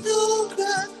 Let's go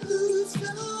back blues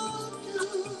down.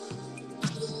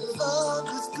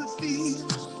 August could be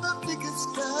the biggest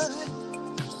sky.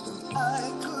 I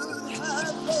could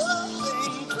have a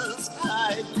dangerous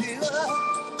idea.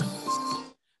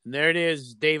 And there it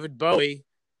is, David Bowie,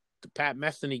 the Pat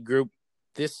Metheny group.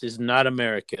 This is not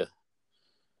America.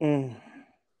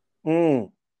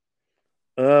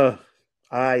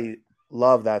 I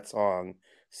love that song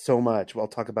so much. We'll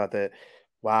talk about that.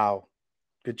 Wow.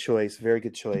 Good choice. Very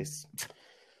good choice.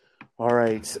 All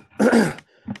right.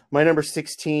 My number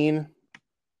 16.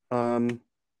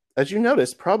 As you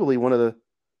noticed, probably one of the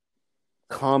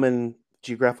common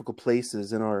geographical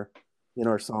places in our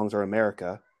songs are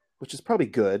America, which is probably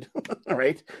good, all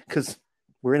right? Because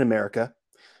we're in America,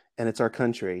 and it's our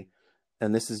country,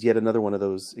 and this is yet another one of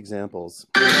those examples.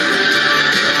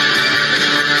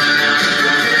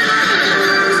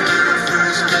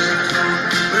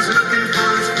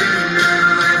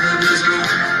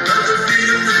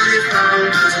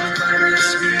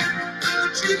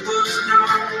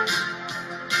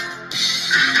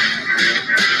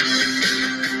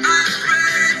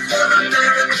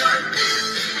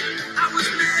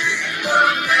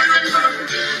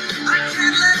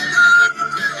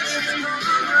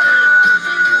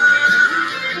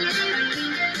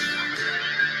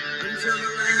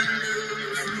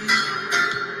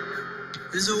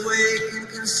 There's a way you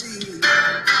can see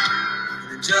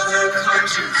the juggle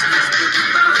conscience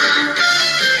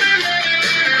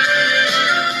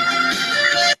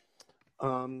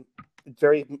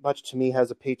very much to me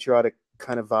has a patriotic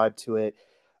kind of vibe to it.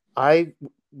 I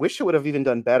wish it would have even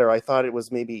done better. I thought it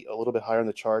was maybe a little bit higher in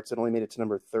the charts. It only made it to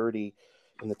number 30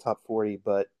 in the top 40,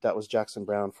 but that was Jackson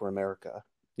Browne for America.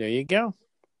 There you go.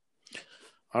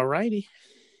 All righty.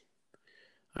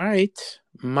 All right.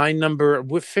 My number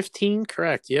with 15,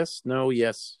 correct? Yes? No?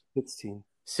 Yes? 16.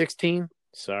 16?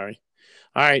 Sorry.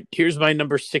 All right, here's my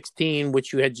number 16,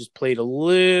 which you had just played a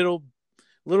little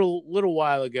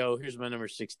while ago. Here's my number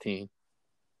 16.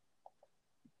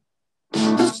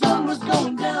 The sun was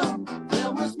going down,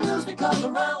 there was music all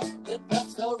around, it felt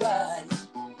so right.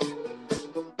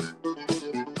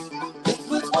 It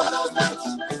was one of those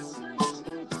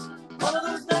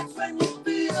nights when you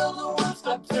feel the world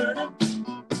stop turning.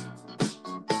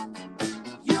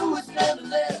 You were standing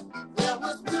there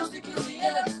was music in the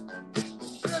air.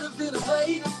 Should have been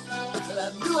away, but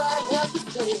I knew I'd have to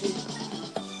stay.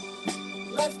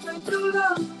 Let's take to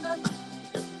London,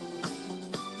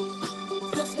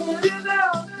 just heading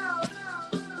out.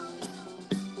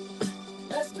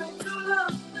 Let's take to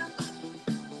London,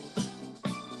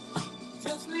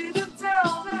 just leaving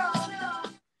town.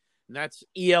 And that's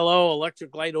ELO,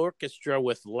 Electric Light Orchestra,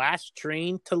 with Last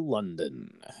Train to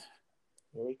London.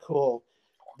 Very cool.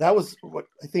 That was what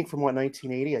I think from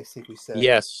 1980. I think we said.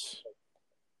 Yes.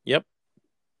 Yep.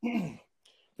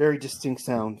 Very distinct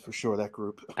sound for sure. That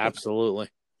group. Absolutely.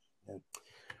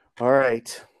 All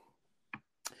right.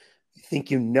 You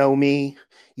think you know me?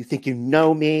 You think you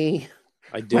know me?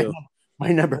 I do.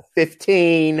 My number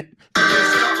 15.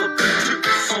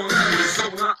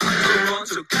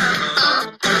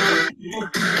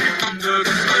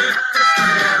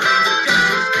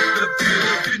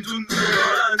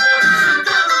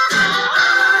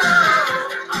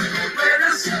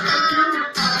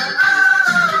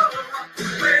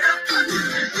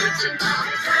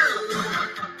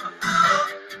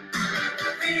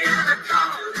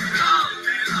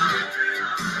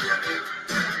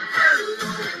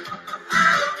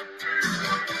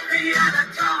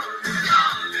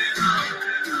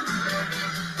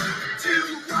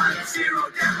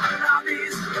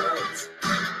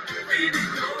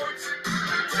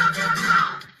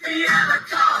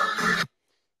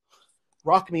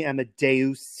 Rock Me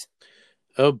Amadeus.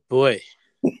 Oh, boy.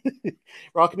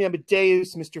 Rock Me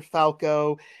Amadeus, Mr.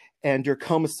 Falco, and your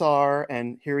Commissar.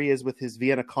 And here he is with his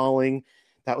Vienna Calling.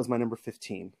 That was my number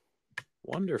 15.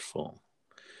 Wonderful.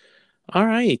 All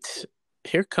right.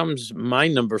 Here comes my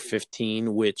number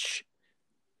 15, which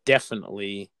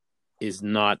definitely is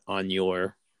not on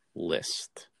your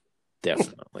list.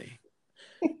 Definitely.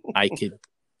 I could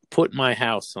put my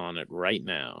house on it right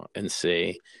now and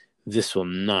say this will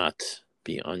not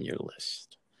be on your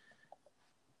list.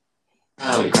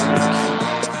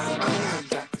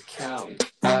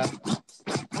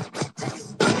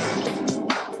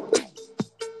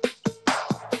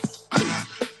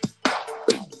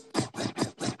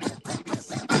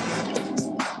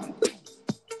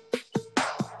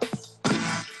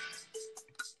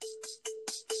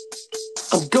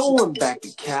 I'm going back to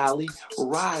Cali,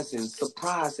 rising,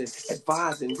 surprising,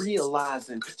 advising,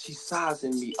 realizing she's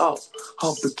sizing me up. Her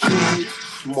bikini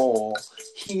small,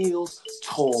 heels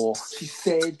tall. She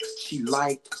said she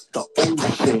liked the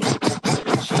ocean.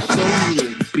 She showed me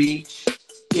a beach,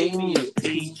 gave me a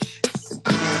peach, and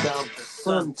pulled out the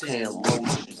suntan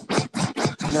lotion.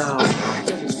 Now, I'm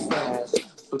getting fast,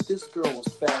 but this girl was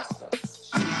faster.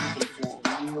 She was looking for a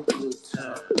real good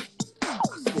time.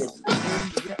 Said,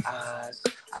 close your eyes,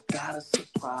 I got a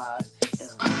surprise, and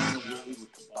I ran away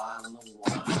with the bottle of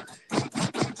wine.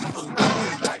 I'm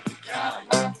going back to Cali,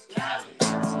 Cali, Cali.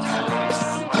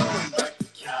 I'm going back to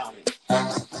Cali. I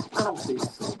don't think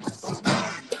so. I'm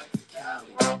going back to Cali,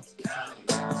 Cali, Cali.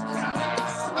 I'm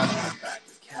going back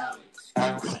to Cali. I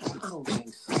don't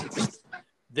think so.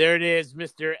 There it is,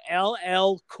 Mr.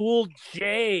 LL Cool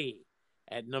J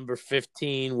at number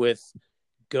 15 with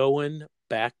Going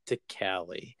Back to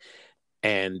Cali.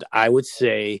 And I would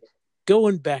say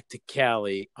Going Back to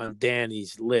Cali on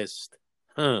Danny's list.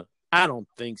 I don't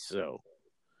think so.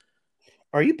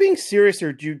 Are you being serious,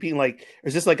 or do you being like, or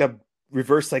is this like a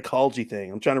reverse psychology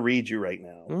thing? I'm trying to read you right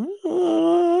now.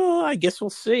 I guess we'll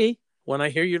see when I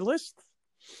hear your list.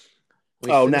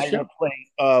 Now you're gonna play.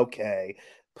 Okay,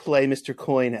 play Mr.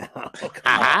 Coin out.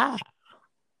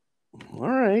 All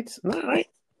right.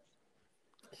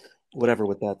 Whatever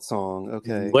with that song.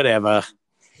 Okay. Whatever.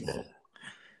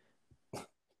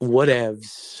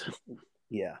 Whatevs.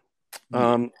 Yeah.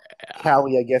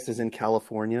 Cali, I guess, is in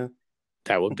California.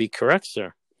 That would be correct,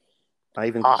 sir. I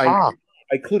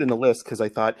included in the list because I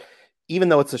thought, even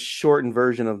though it's a shortened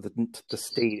version of the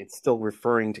state, it's still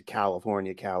referring to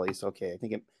California, Cali. So, okay, I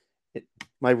think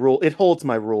it holds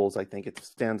my rules. I think it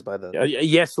stands by the.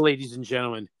 Yes, ladies and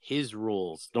gentlemen, his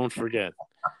rules. Don't forget.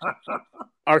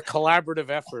 Our collaborative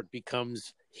effort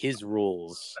becomes his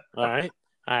rules. All right.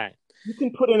 You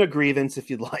can put in a grievance if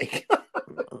you'd like.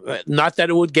 Not that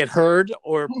it would get heard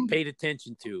or paid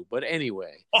attention to, but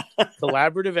anyway,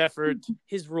 collaborative effort,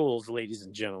 his rules, ladies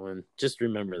and gentlemen. Just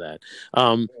remember that.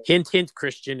 Hint, hint,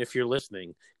 Christian, if you're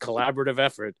listening. Collaborative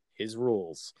effort, his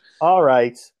rules. All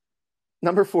right.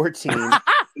 Number 14. Oh,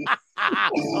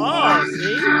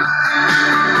 see?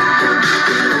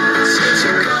 Since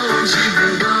you're gone, she's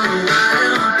been gone a while.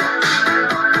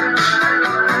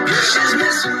 Yeah, she's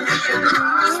missing me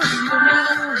across the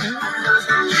mile.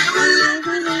 Yeah, we're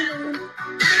living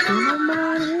in my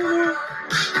mind.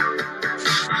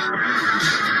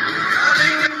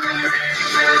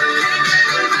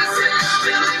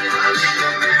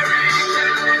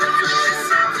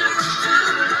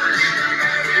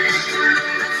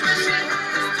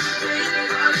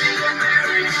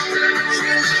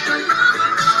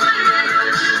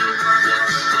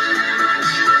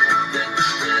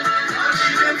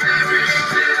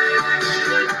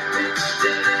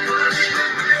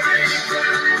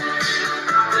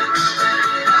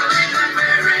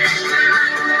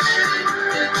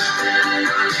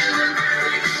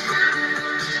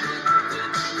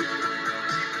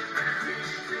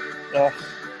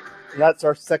 That's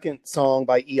our second song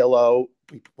by ELO.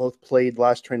 We both played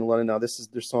Last Train to London. Now this is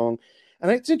their song. And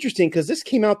it's interesting because this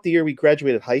came out the year we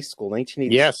graduated high school,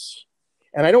 1980. Yes.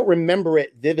 And I don't remember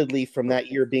it vividly from that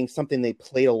year being something they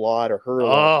played a lot or heard a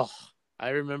lot. Oh, I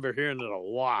remember hearing it a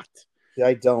lot.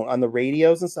 I don't. On the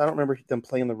radios and stuff, I don't remember them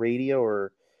playing the radio,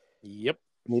 or Yep.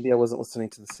 maybe I wasn't listening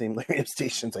to the same radio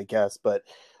stations, I guess. But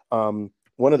one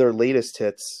of their latest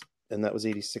hits, and that was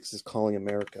 86, is Calling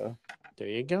America. There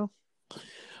you go.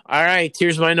 All right,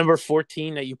 here's my number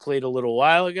 14 that you played a little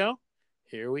while ago.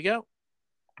 Here we go.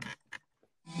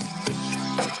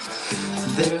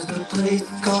 There's a place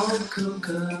called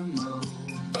Kokomo.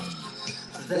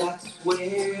 That's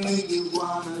where you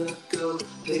wanna go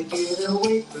to get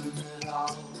away from it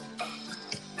all.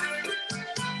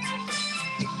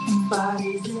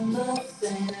 Bodies in the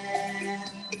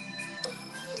sand,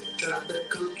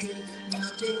 tropical drink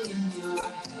melting in your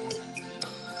hand.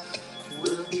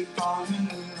 We'll be falling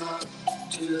in love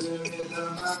to the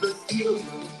rhythm of the steel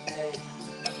drum band.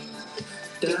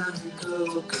 Down in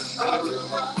Kokomo,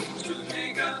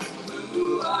 Jamaica,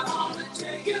 ooh, I wanna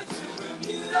take you to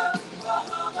Bermuda,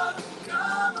 Bahama.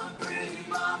 Come on, pretty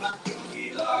mama,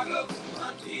 Key Largo,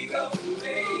 Montego,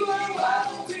 baby, I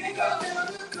won't take you down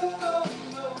to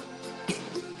Kokomo.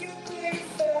 We can take it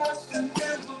fast and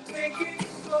then we'll make it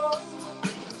slow.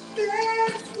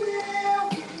 That's where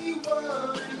we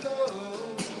wanna go.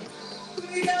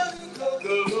 We gotta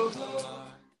go.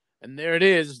 And there it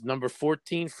is, number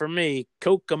 14 for me,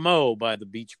 Kokomo by the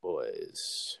Beach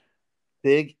Boys.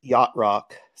 Big yacht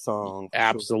rock song.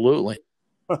 Absolutely.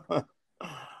 All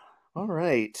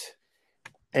right.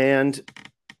 And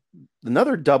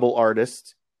another double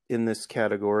artist in this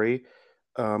category,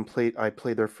 I played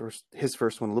his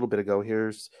first one a little bit ago.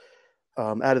 Here's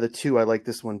out of the two, I like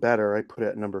this one better. I put it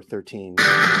at number 13.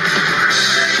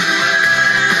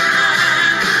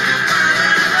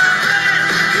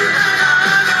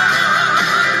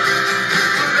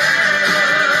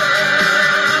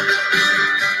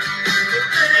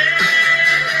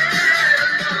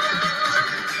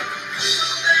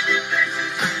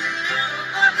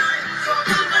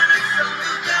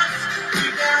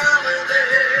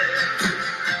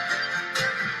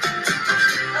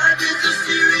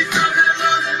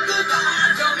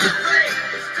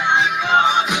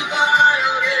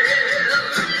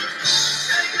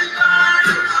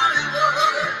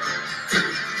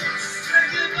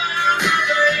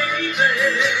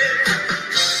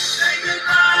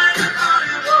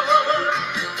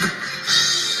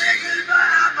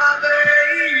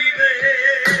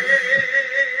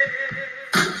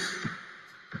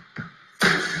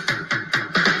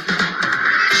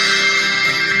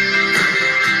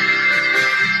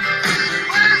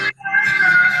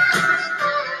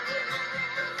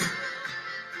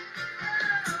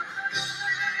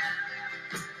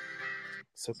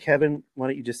 So, Kevin, why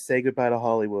don't you just say goodbye to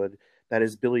Hollywood? That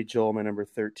is Billy Joel, my number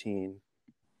 13.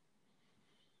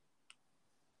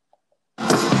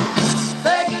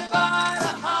 Say goodbye to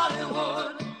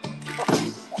Hollywood.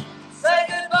 Say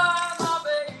goodbye, my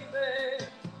baby.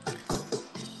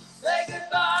 Say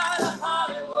goodbye to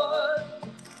Hollywood.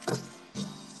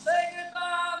 Say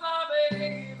goodbye, my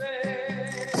baby.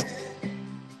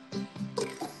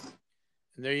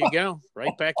 And there you go.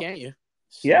 Right back at you.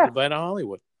 Say Yeah. goodbye to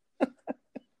Hollywood.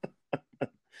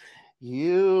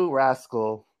 You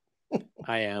rascal.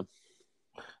 I am.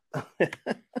 All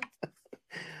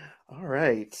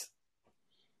right.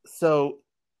 So,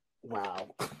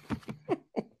 wow.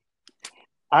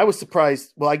 I was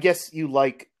surprised. Well, I guess you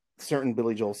like certain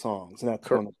Billy Joel songs, and that's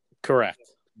one. Correct.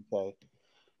 Okay,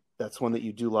 that's one that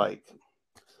you do like.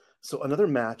 So another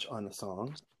match on the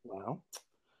song. Wow.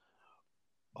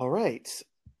 All right.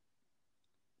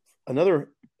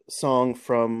 Another song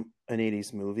from an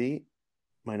 80s movie.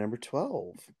 My number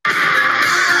 12.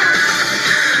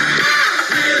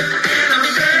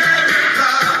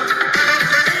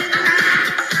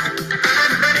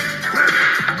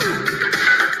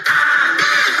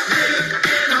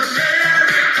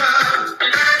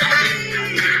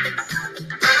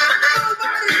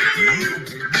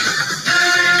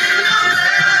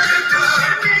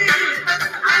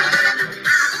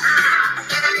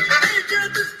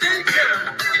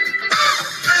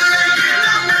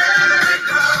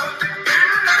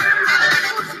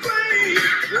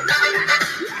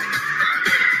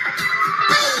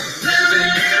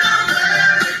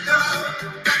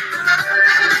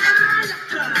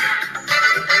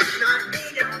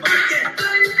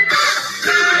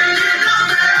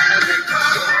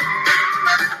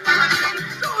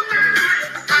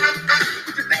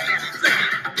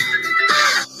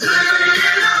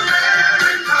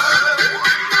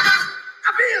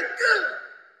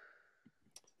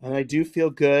 And I do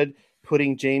feel good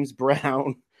putting James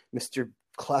Brown, Mr.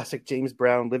 Classic James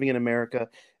Brown, Living in America,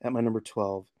 at my number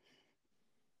 12.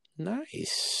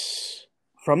 Nice.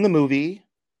 From the movie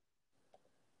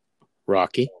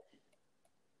Rocky.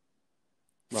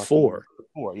 4.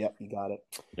 4. Yep, you got it.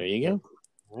 There you go.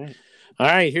 All right. All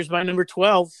right, here's my number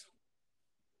 12.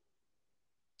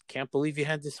 Can't believe you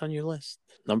had this on your list.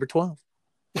 Number 12.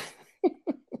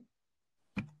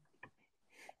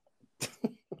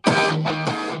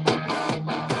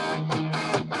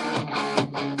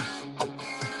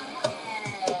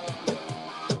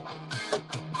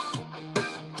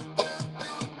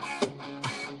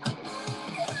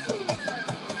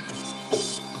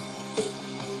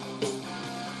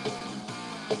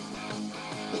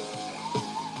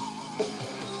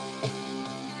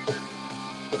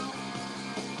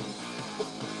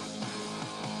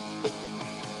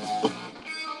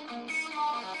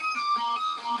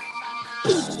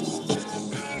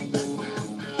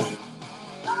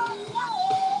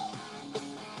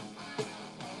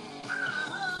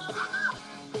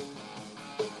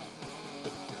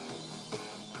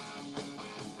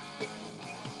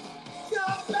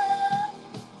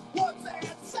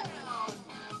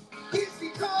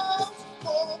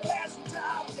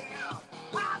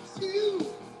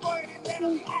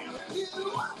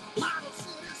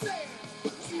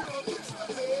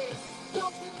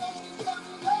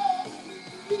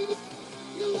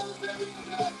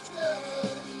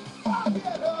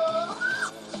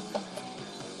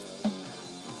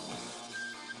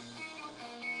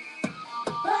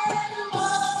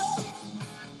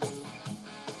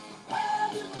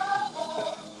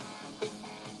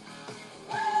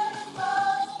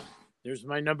 There's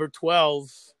my number 12,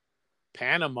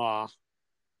 Panama.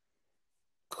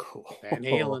 Cool. Van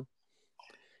Halen.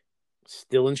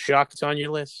 Still in shock it's on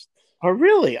your list. Oh,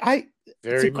 really? It's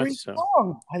Very a much great so.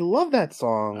 song. I love that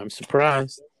song. I'm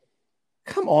surprised.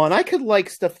 Come on, I could like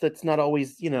stuff that's not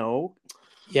always, Yeah,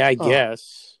 I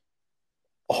guess.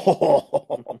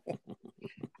 Oh.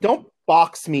 Don't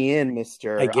box me in,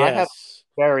 mister. I guess. I have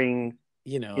varying.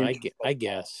 I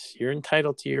guess you're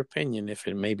entitled to your opinion if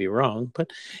it may be wrong. But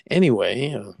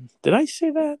anyway, did I say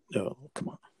that? No, come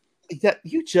on.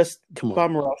 You just Come on.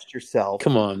 bum rushed yourself.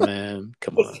 Come on, man.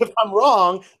 Come on. If I'm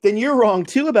wrong, then you're wrong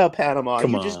too about Panama.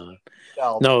 Come on.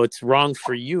 No, it's wrong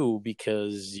for you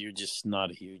because you're just not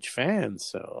a huge fan.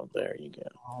 So there you go.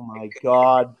 Oh my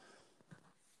God.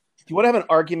 Do you want to have an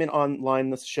argument online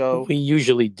this show? We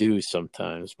usually do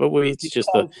sometimes, but it's just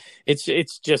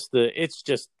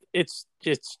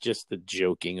a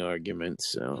joking argument.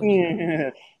 So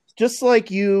just like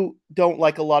you don't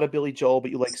like a lot of Billy Joel,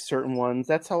 but you like certain ones.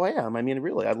 That's how I am. I mean,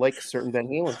 really, I like certain Van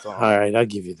Halen songs. All right, I'll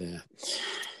give you that.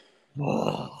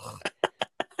 All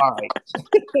right.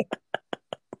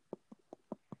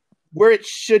 Where it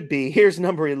should be. Here's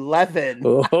number 11.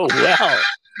 Oh, wow.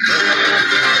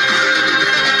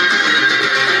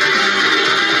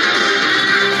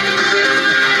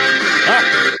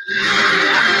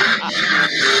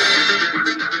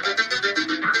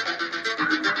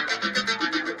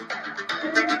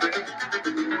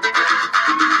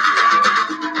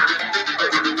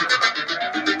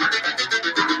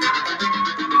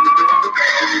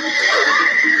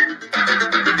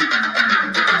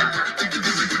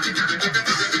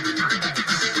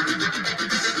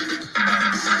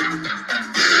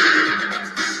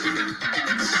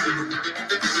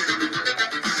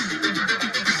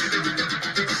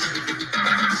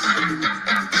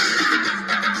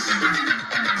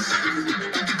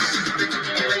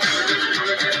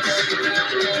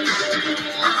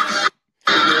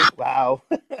 Wow.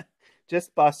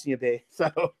 Just busting a bit.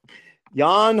 So,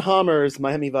 Jan Hammer's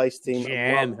Miami Vice team.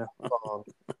 Jan.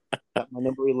 At my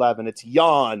number 11. It's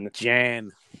Jan.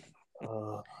 Jan.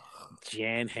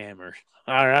 Jan Hammer.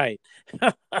 All right.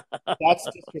 That's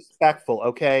disrespectful,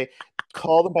 okay?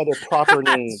 Call them by their proper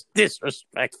name.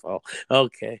 Disrespectful.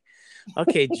 Okay,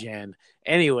 Jan.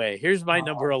 Anyway, here's my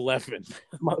number 11.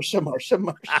 Marsha. I'm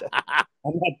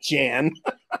not Jan.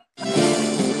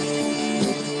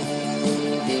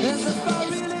 As if I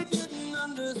really didn't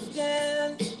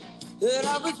understand that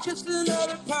I was just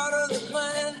another part of the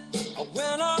plan. I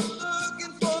went on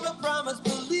looking for the promise,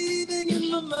 believing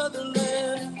in the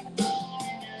motherland.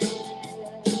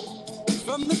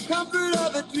 From the comfort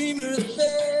of a dreamer's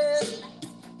bed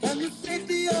and the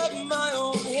safety of my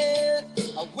own head,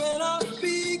 I went on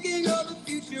speaking of the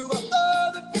future while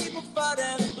other people fought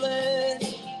and bled.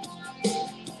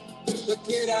 The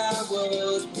kid I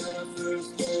was when I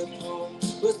first came home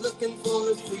was looking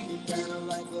for a freedom and a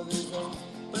life of his own.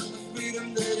 But the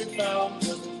freedom that he found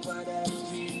wasn't quite as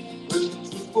sweet when the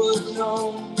truth was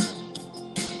known.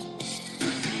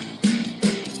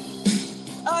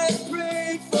 I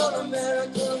prayed for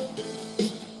America.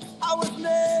 I was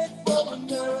made for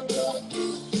America.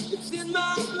 It's in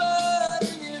my blood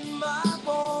and in my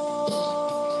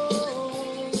bones.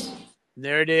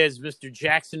 There it is, Mr.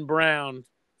 Jackson Browne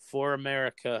for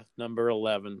America, number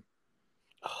 11.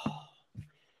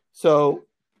 So,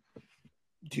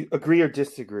 do you agree or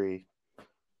disagree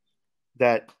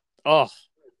that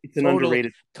it's an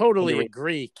underrated? Totally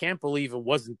agree. Can't believe it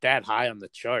wasn't that high on the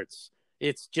charts.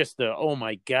 It's just oh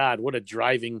my God, what a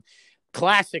driving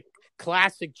classic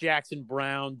Jackson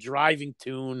Browne driving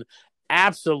tune.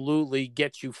 Absolutely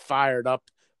gets you fired up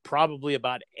probably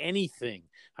about anything.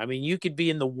 I mean, you could be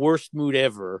in the worst mood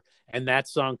ever and that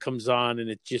song comes on and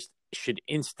it just should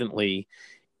instantly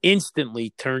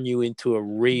turn you into a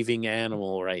raving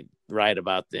animal right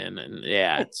about then. And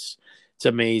yeah, it's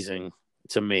amazing.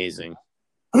 It's amazing.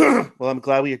 Well, I'm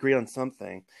glad we agree on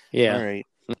something. Yeah. All right.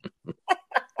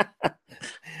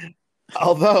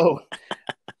 Although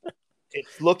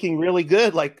it's looking really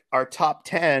good, like our top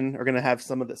 10 are going to have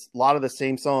a lot of the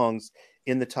same songs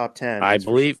in the top 10. I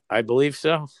believe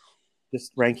so.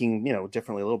 Just ranking,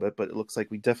 differently a little bit, but it looks like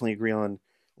we definitely agree on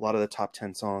a lot of the top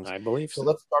 10 songs. I believe so. So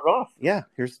let's start off. Yeah,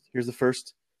 here's the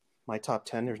first, my top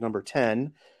 10. Here's number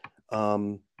 10.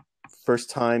 First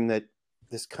time that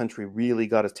this country really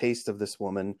got a taste of this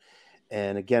woman.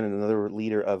 And again, another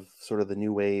leader of sort of the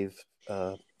new wave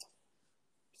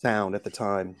sound at the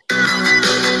time.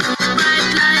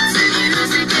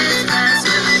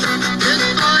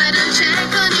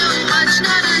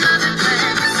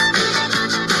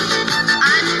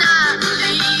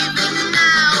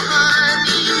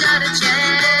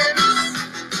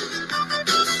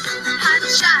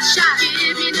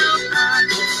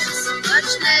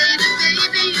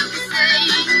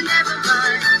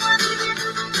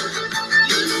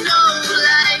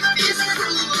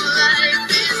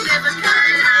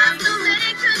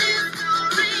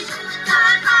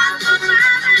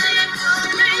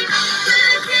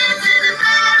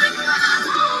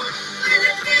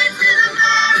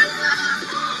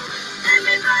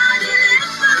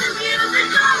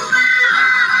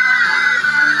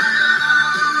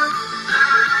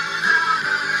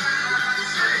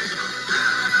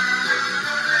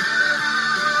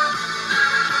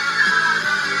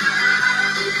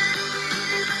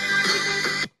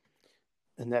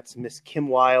 And that's Miss Kim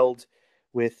Wilde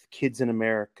with Kids in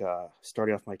America,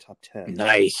 starting off my top 10.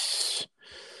 Nice.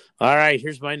 All right,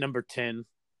 here's my number 10.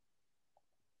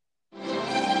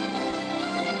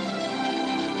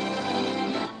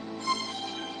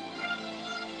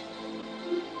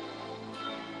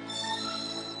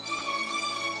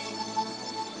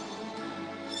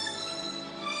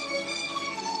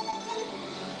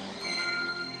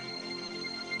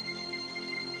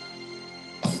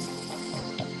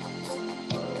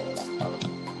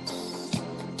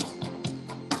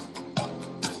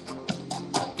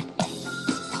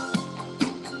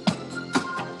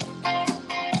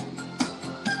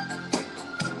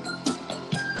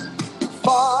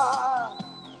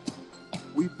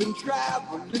 We've been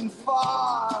traveling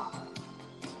far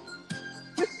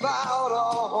without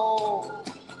a home,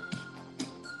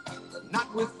 but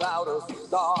not without a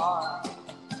star.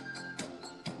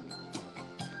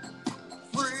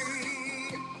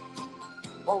 Free,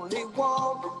 only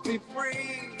want to be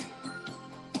free.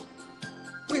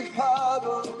 We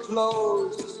huddle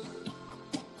close,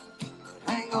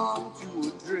 hang on to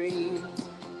a dream.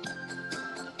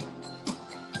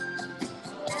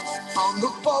 On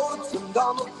the boats and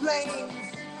on the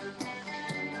planes,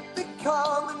 the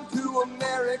coming to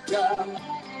America,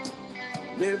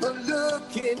 never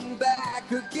looking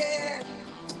back again.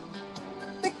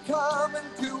 They're coming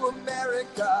to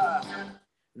America.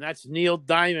 And that's Neil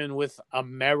Diamond with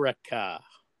America,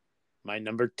 my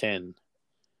number 10.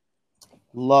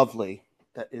 Lovely.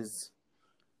 That is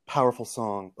a powerful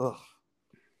song. Ugh,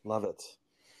 love it.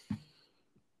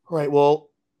 All right, well,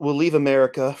 we'll leave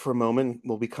America for a moment.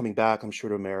 We'll be coming back, I'm sure,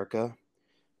 to America.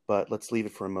 But let's leave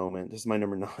it for a moment. This is my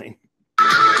number 9.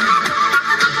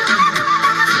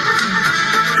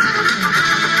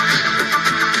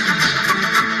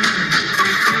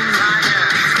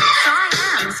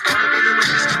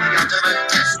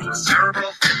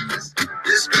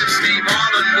 This gives me more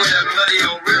than would a bloody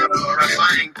old river or a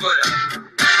refining Buddha.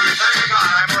 Thank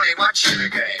God I'm only watching the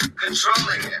game,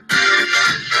 controlling it.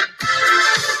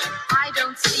 I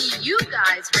don't see you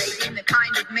guys rating the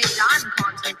kind of mate I'm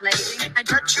contemplating. I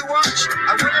bet you watch.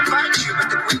 I will invite you, but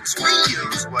the Queen's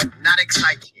wheels would not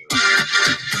excite you.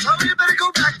 So you better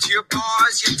go back to your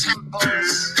bars, your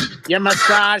temples, your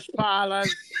massage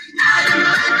parlors.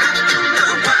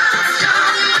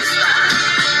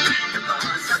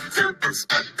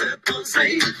 But the bulls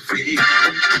ain't free. You'll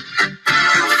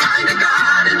find a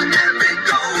God in every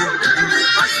golden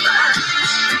mustache.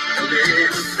 A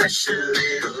little special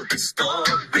little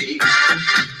story.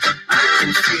 I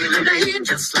can feel an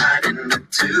angel sliding up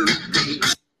to me.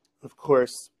 Of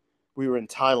course, we were in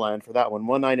Thailand for that one.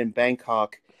 One night in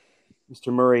Bangkok,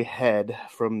 Mr. Murray Head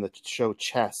from the show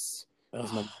Chess.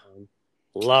 Love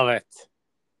it.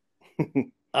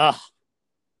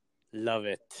 Love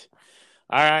it.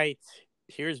 All right,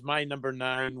 here's my number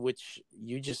 9, which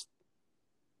you just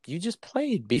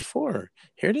played before.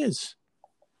 Here it is.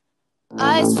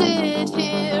 I sit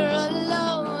here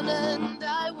alone and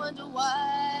I wonder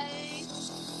why.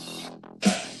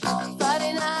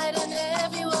 Friday night and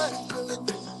everyone's blue.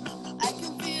 I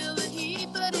can feel the heat,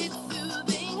 but it's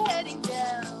soothing heading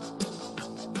down.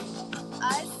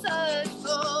 I search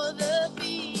for the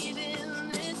beat in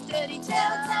this steady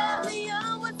town. Tell me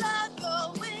on what's not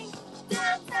going.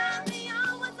 Tell me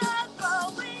on what's not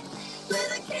going. We're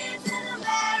the kids in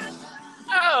America.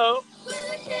 Oh. We're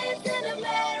the kids in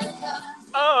America.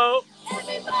 Oh.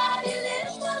 Everybody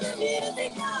lives for the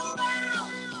music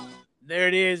around. There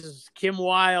it is, Kim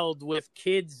Wilde with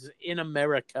Kids in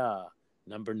America,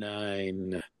 number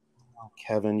 9. Oh,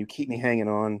 Kevin, you keep me hanging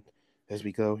on as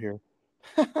we go here.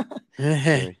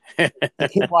 Kim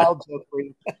Wilde joke for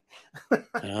you.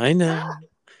 I know.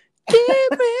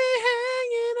 Keep me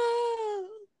hanging on.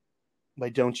 Why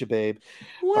don't you, babe?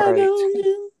 Why All right. don't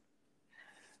you?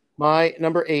 My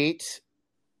number 8.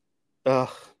 My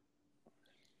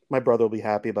brother will be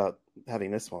happy about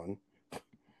having this one.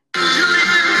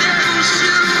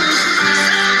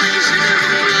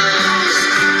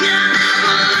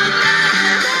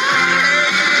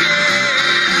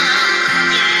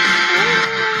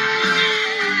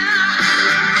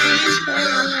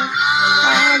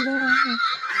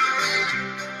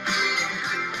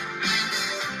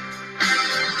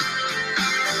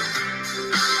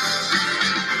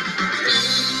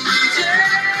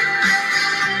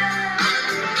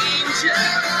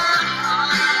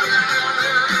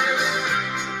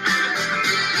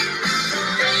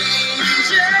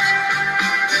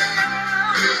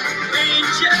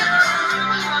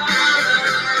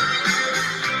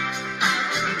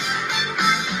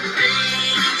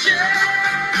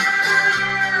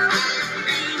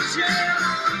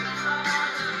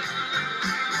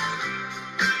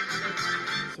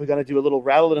 We got to do a little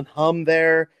rattle and hum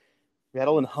there.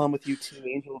 Rattle and hum with you too.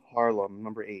 Angel of Harlem,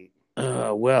 number 8.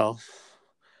 Well,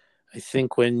 I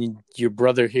think when your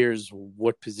brother hears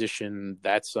what position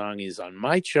that song is on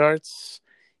my charts,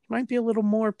 he might be a little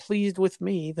more pleased with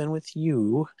me than with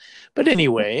you. But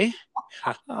anyway,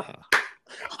 ha ha.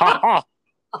 Ha ha.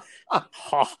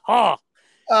 Ha ha.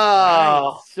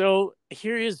 Right, so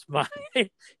here's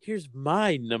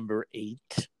my number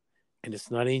 8, and it's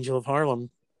not Angel of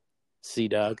Harlem.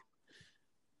 Sea-Dog.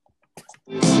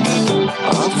 I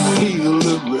feel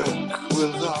a wreck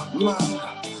without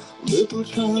my little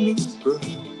Chinese girl.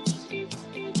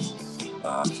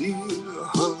 I hear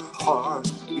her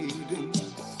heart beating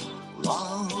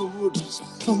loud as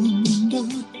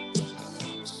thunder.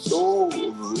 So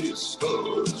the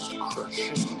stars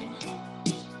crashing.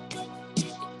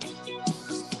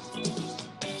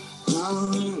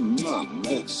 I'm a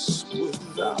mess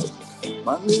without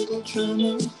my little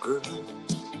China girl.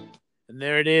 And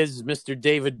there it is, Mr.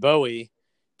 David Bowie,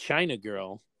 China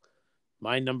Girl,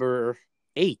 my number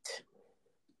 8.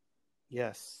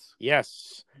 Yes.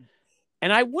 Yes.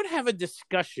 And I would have a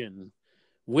discussion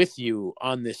with you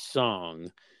on this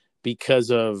song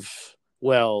because of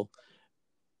well,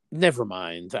 never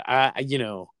mind. I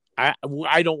don't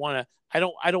want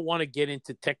to get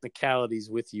into technicalities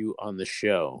with you on the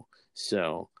show.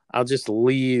 So I'm just going to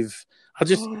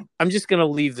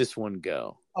leave this one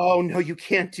go. Oh no, you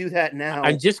can't do that now.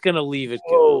 I'm just going to leave it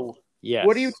go. Yes.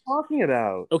 What are you talking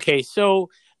about? Okay, so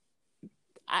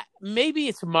maybe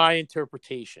it's my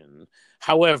interpretation.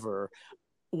 However,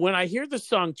 when I hear the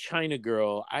song China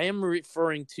Girl, I am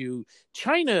referring to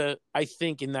China. I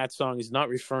think in that song is not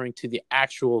referring to the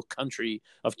actual country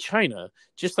of China.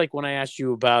 Just like when I asked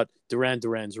you about Duran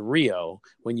Duran's Rio,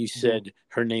 when you said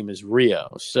her name is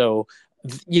Rio. So,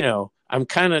 I'm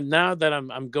kind of, now that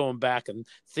I'm going back and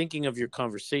thinking of your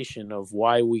conversation of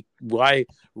why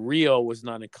Rio was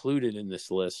not included in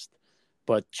this list,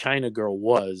 but China Girl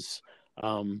was.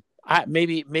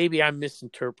 Maybe I'm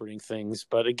misinterpreting things,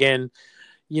 but again,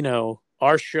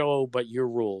 our show, but your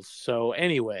rules. So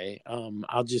anyway,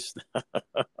 I'll just.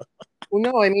 Well,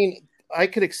 no, I mean, I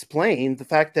could explain the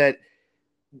fact that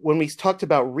when we talked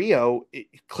about Rio,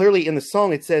 clearly in the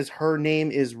song it says her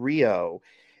name is Rio.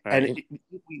 Right. And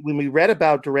when we read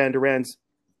about Duran Duran's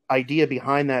idea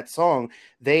behind that song,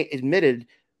 they admitted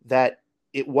that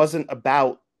it wasn't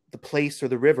about the place or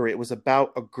the river. It was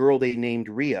about a girl they named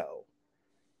Rio.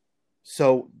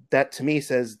 So that to me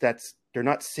says they're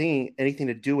not singing anything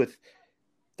to do with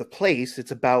the place. It's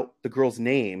about the girl's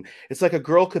name. It's like a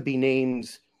girl could be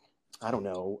named, I don't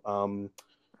know.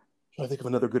 I think of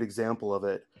another good example of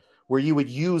it where you would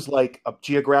use like a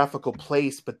geographical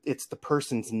place, but it's the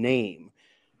person's name.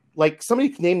 Like somebody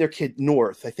could name their kid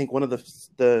North. I think one of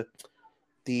the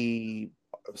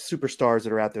superstars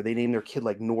that are out there, they name their kid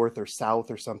like North or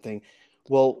South or something.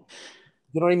 Well,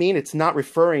 you know what I mean? It's not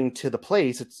referring to the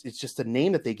place. It's just a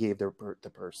name that they gave the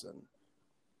person.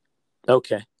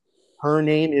 Okay. Her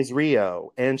name is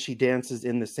Rio, and she dances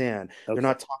in the sand. Okay. They're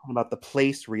not talking about the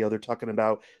place Rio. They're talking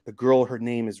about the girl. Her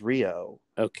name is Rio.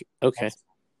 Okay.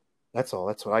 That's all.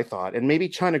 That's what I thought. And maybe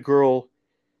China Girl.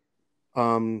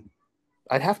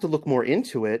 I'd have to look more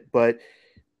into it, but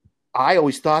I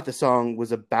always thought the song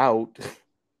was about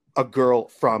a girl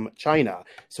from China.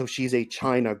 So she's a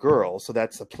China girl. So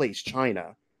that's the place,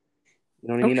 China. You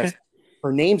know what I mean? That's,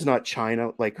 her name's not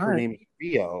China, like her name is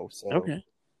Rio. So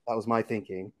that was my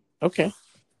thinking. Okay.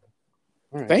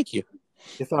 All right. Thank you.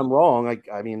 If I'm wrong,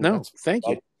 I mean, no, thank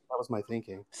you. That was my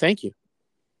thinking. Thank you.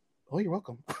 Oh, you're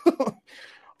welcome.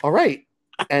 All right.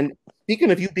 And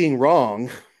speaking of you being wrong.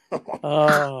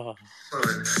 Oh.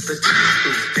 The top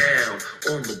is down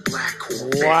on the black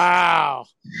horse. Wow.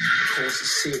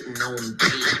 Horses sitting on the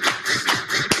beat.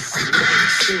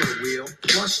 Steering wheel,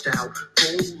 flushed out,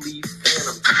 gold leaf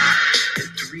phantom, and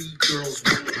three girls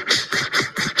with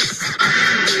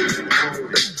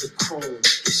the chrome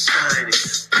is shining,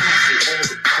 passing all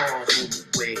the cars on the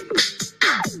way.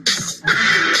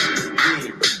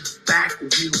 Wind, back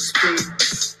wheel spin,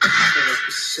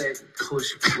 100% push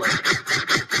play.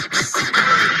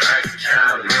 Back to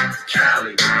Cali.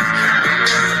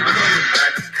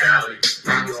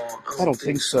 I don't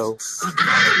think so.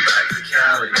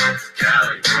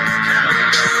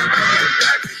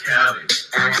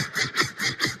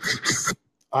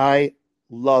 I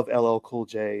love LL Cool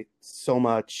J so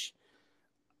much.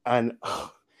 And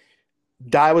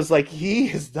I was like,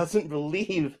 he doesn't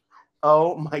believe.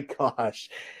 Oh my gosh.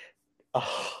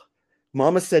 Oh,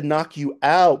 Mama said knock you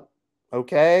out.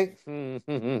 Okay? Just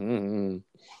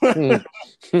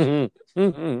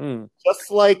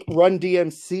like Run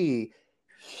DMC.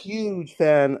 Huge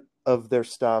fan of their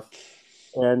stuff.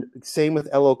 And same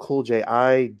with LL Cool J.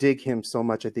 I dig him so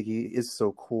much. I think he is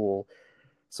so cool.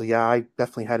 So yeah, I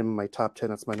definitely had him in my top 10.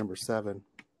 That's my number 7.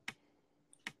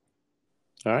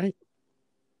 All right.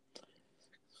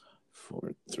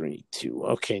 4, 3, 2.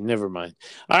 Okay, never mind.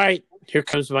 All right, here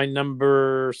comes my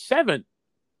number 7.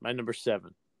 My number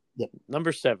 7. Yep.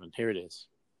 Number 7. Here it is.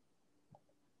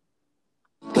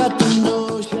 Got the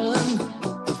notion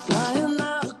of flying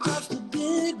out across the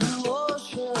big blue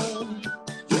ocean.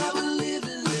 Yeah, we're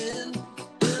living in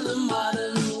the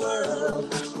modern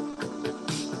world.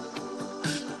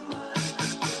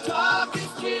 Talk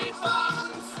is cheap on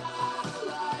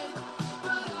satellite,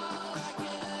 but all I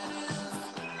get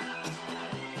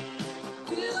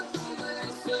is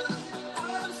information.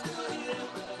 I'm still here.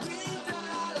 We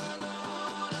died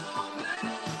alone.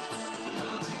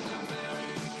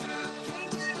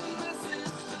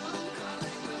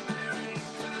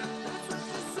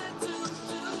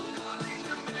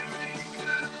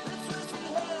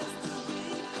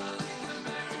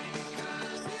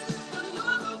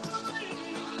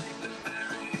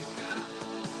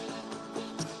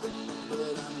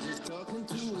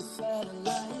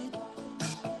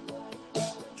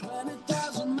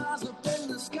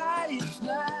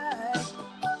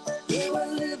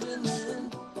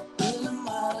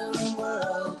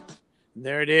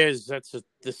 There it is. That's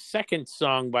the second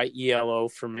song by ELO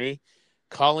for me,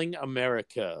 Calling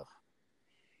America.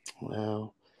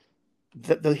 Wow.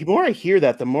 The more I hear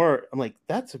that, the more I'm like,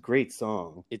 that's a great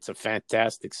song. It's a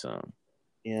fantastic song.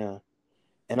 Yeah.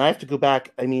 And I have to go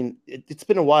back. I mean, it's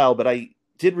been a while, but I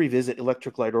did revisit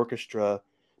Electric Light Orchestra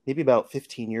maybe about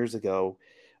 15 years ago.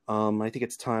 I think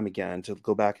it's time again to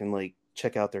go back and like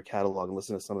check out their catalog and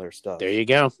listen to some of their stuff. There you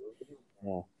go.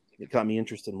 Yeah. It got me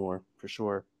interested more, for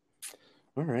sure.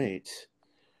 All right.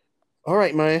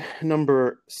 My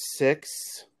number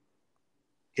 6.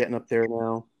 Getting up there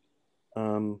now.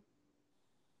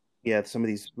 Yeah, some of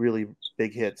these really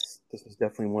big hits. This was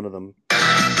definitely one of them.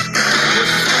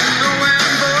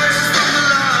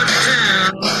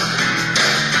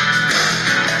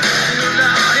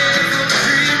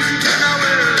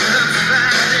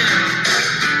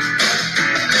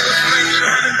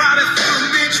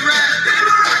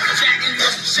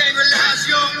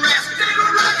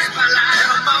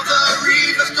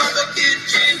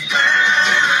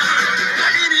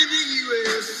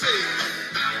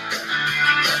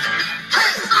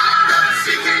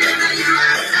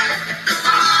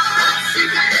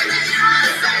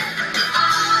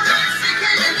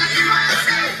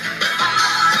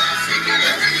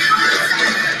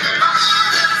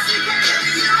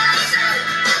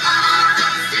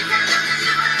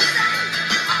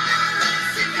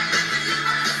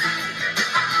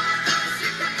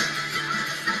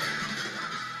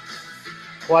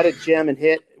 Quite a gem and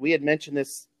hit. We had mentioned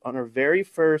this on our very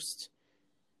first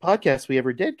podcast we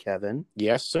ever did, Kevin.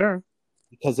 Yes, sir.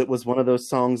 Because it was one of those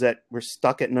songs that were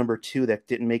stuck at number 2 that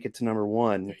didn't make it to number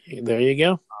 1. There you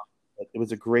go. It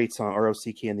was a great song,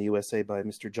 ROCK in the USA by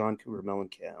Mr. John Cougar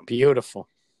Mellencamp. Beautiful.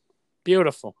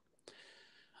 Beautiful.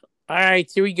 All right,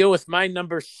 here we go with my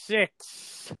number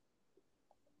 6.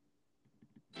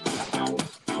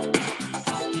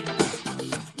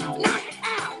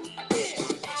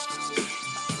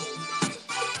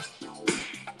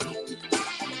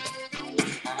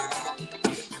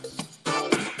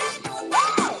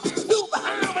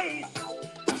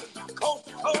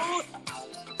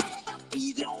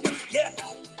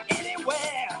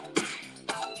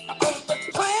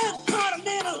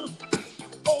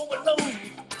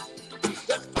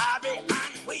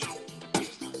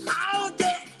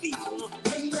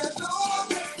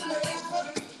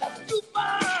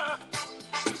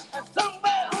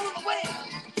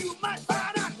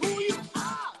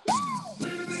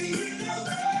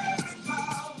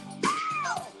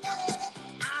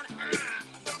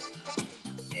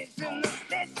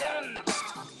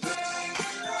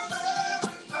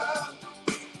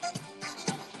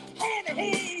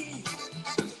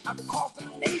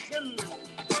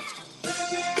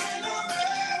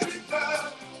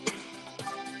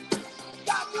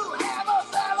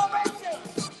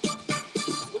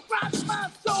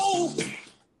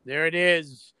 There it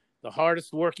is. The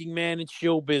hardest working man in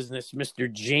show business,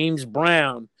 Mr. James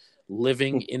Brown,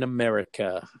 living in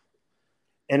America.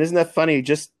 And isn't that funny?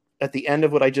 Just at the end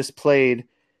of what I just played,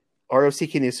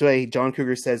 ROCK in the USA, John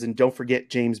Cougar says, and don't forget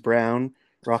James Brown,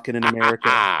 rocking in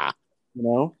America. You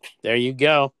know? There you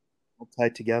go. All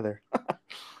tied together.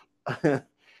 All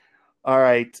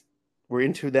right. We're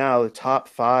into now the top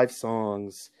 5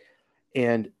 songs.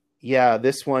 And yeah,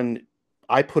 this one,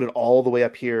 I put it all the way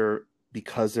up here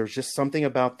because there's just something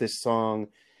about this song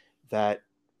that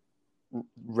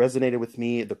resonated with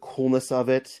me. The coolness of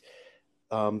it,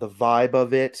 the vibe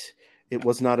of it. It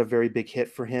was not a very big hit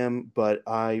for him, but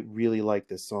I really like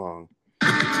this song.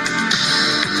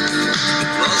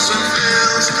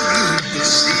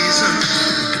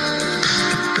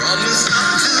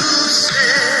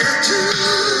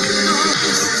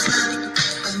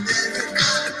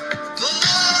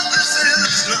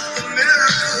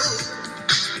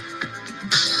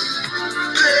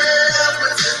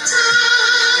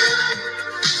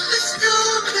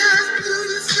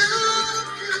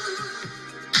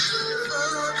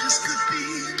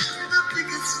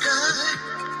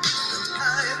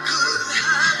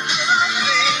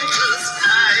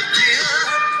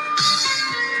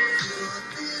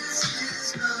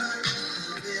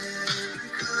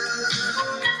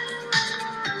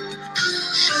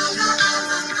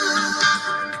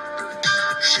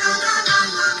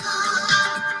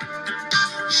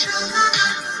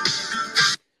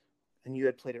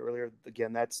 Played it earlier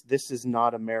again. That's This Is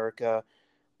Not America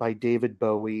by David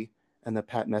Bowie and the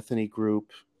Pat Metheny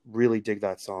Group. Really dig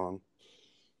that song.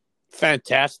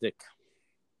 Fantastic.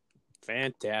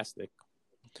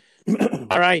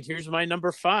 All right, here's my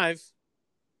number 5.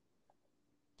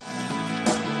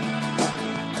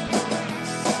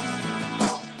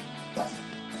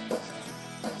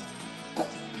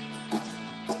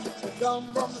 come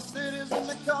from the cities and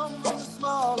they come from the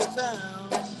smaller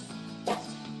towns.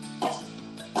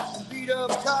 Beat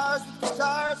up cars with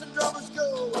guitars and drummers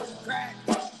go crack,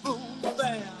 boom,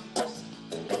 bam.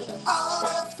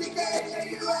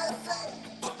 R-O-C-K-U-S-A,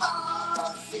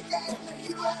 R-O-C-K-U-S-A,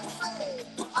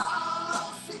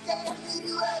 R-O-C-K-U-S-A,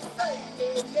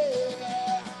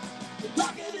 yeah.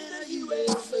 Rockin' in the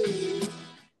USA.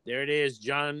 There it is,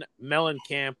 John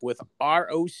Mellencamp with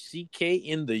R-O-C-K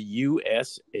in the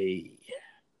USA.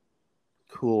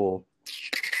 Cool.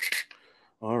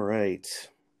 All right.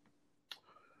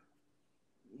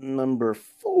 Number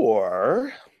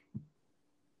 4.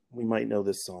 We might know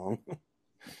this song.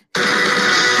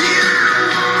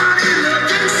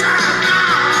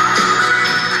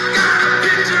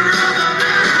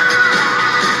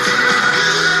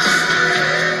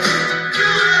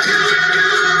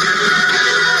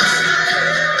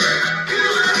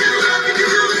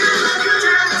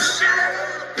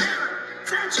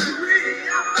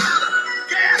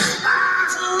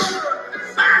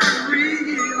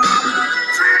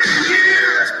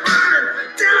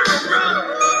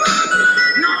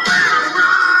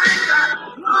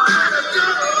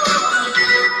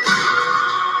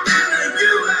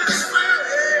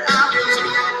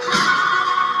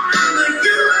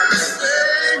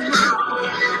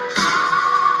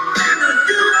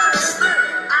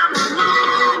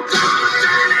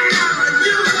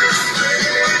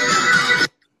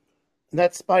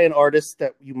 That's by an artist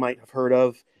that you might have heard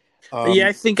of. Yeah,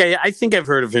 I think I've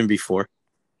heard of him before.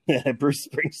 Bruce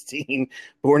Springsteen,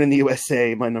 Born in the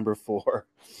USA, my number 4.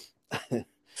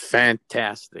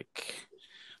 Fantastic.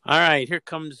 All right, here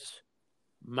comes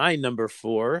my number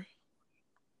 4.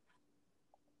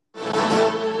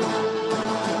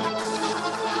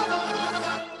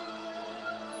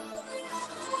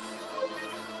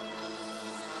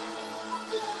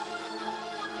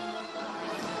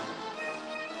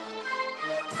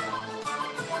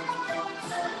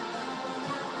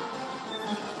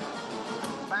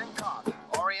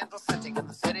 Oriental setting, and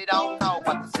the city don't know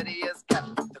what the city is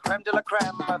getting. The creme de la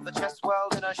creme of the chess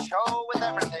world in a show with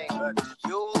everything but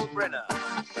Yul Brynner.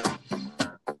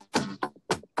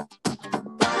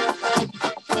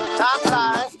 Time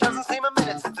flies, doesn't seem a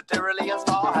minute since the Tyrolean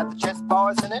star had the chess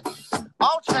bars in it.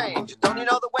 All change, don't you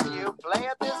know that when you play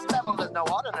at this level, there's no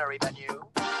ordinary venue.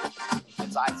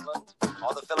 It's Iceland,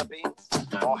 or the Philippines,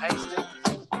 or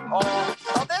Hastings, or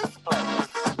this place.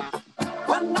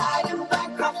 One night in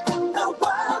Bangkok, in the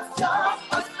world's your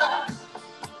oyster.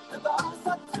 The bars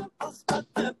are temples, but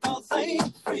the balls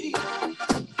ain't free.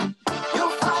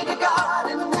 You'll find a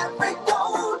god in every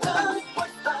golden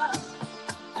oyster.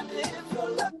 And if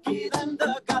you're lucky, then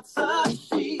the gods are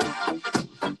she.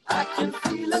 I can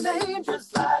feel an angel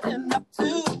sliding up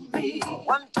to me.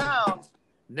 One town.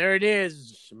 There it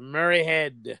is, Murray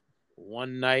Head,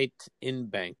 One Night in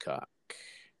Bangkok.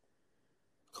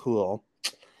 Cool.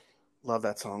 Love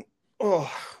that song.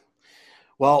 Oh,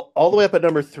 well, all the way up at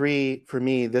number 3 for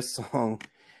me, this song,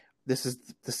 this is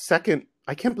the second,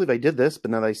 I can't believe I did this,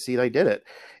 but now that I see it, I did it.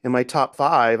 In my top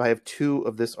 5, I have 2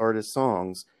 of this artist's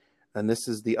songs, and this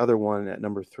is the other one at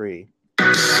number 3.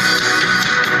 You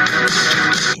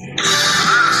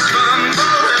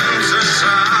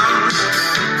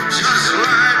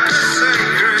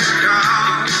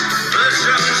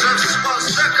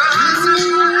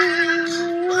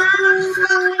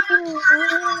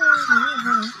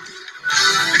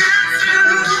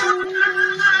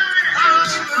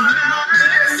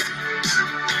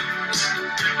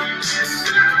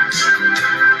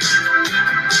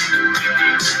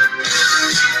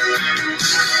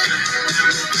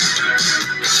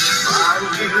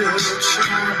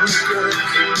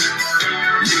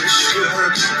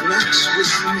should mix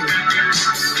with me.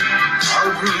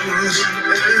 I'll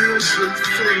ruin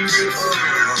everything you are.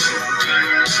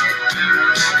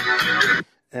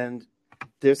 And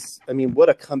this, I mean, what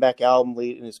a comeback album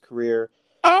late in his career.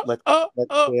 Let's Dance.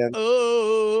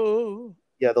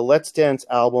 Yeah, the Let's Dance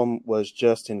album was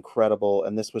just incredible,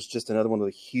 and this was just another one of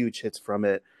the huge hits from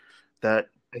it that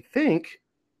I think,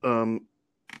 didn't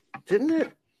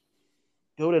it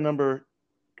go to number,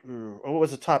 it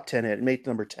was a top 10 hit. It made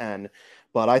number 10,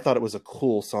 but I thought it was a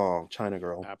cool song, China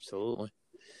Girl. Absolutely.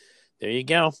 There you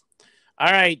go.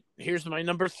 All right, here's my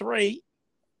number 3.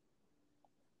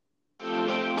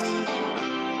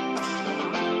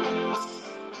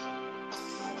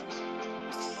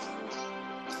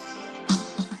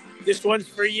 This one's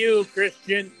for you,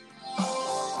 Christian.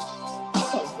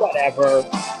 Whatever.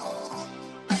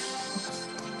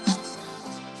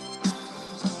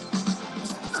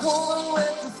 Cold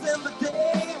wet December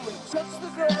day, we touch the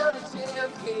ground at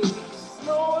JFK.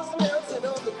 Snow is melting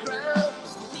on the ground.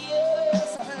 The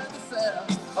yes, I heard the sound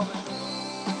of an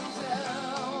angel.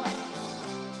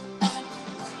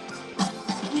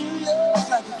 New York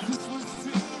like a Christmas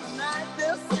tree, tonight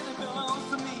they'll say it belongs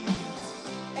to me.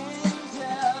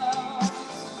 Angel.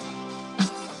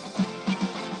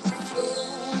 So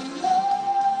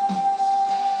love,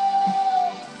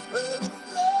 but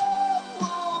love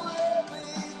won't let me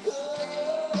go.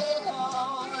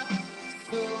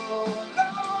 So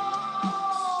long,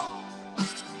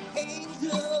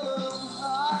 angel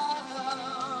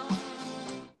heart.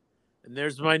 And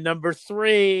there's my number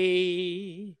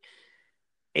 3,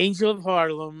 Angel of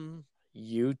Harlem.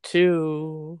 You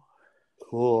too,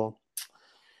 Cool.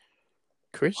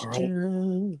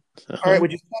 Christian. All right,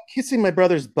 would you stop kissing my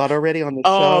brother's butt already on the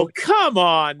Oh, show? come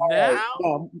on All now. right,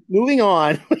 well, moving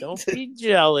on. Don't be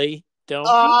jelly. Don't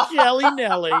be jelly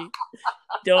Nelly.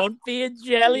 Don't be a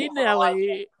jelly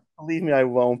Nelly. Believe me, I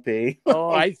won't be. Oh,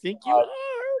 I think you are.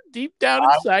 Deep down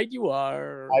inside, you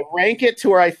are. I rank it to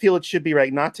where I feel it should be,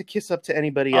 right? Not to kiss up to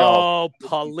anybody else. Oh,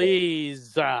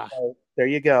 please. So, there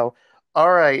you go.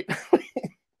 All right.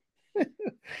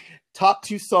 Top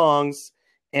 2 songs.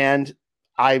 And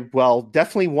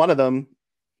definitely one of them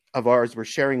of ours. We're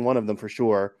sharing one of them for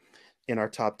sure in our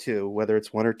top 2. Whether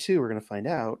it's 1 or 2, we're going to find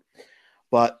out.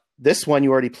 But this one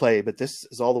you already played, but this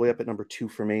is all the way up at number 2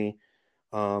 for me.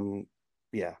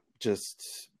 Yeah,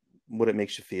 just what it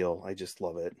makes you feel. I just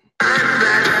love it.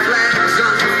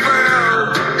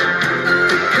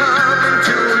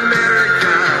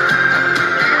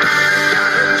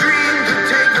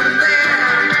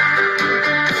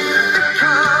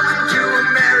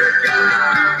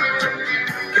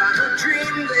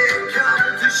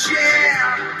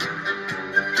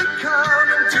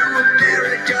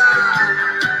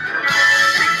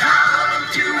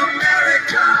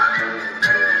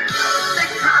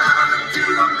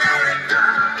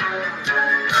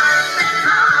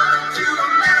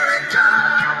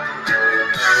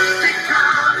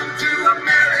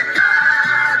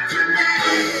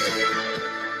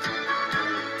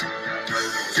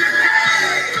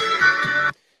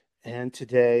 And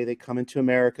today they come into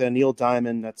America. Neil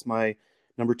Diamond, that's my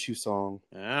number 2 song.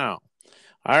 Oh.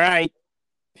 All right.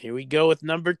 Here we go with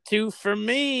number 2 for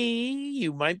me.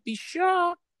 You might be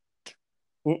shocked.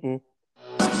 Mm-mm.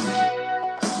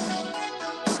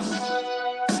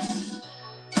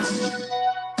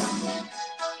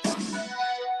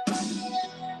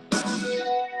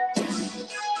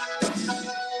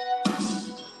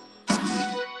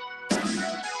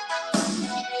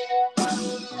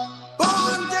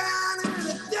 Born down in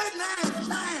a dead man's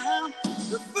town,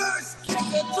 the first kick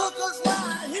that took us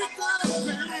right here to the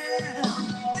ground.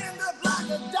 End up like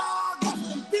a dog, if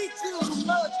you beat too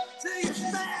much, till you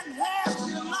spend half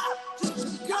your life just to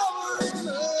cover it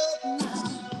up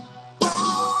now.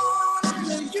 Born in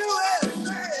the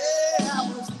USA, I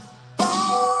was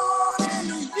born in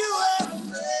the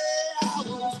USA, I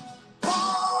was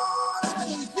born in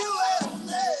the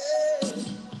USA.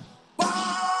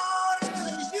 Born in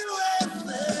the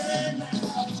USA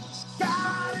now.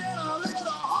 Got in a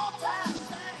little hometown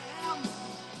town.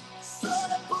 So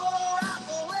they put a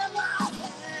rifle in my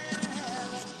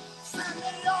hands. Sent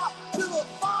me off to a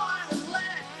foreign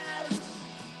land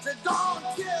to go and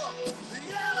kill the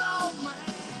yellow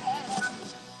man.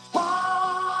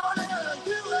 Born in the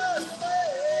USA.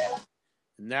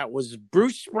 And that was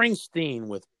Bruce Springsteen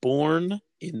with Born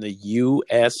in the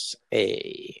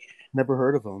USA. Never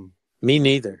heard of him. Me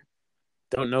neither.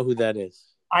 Don't know who that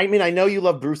is. I mean, I know you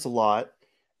love Bruce a lot,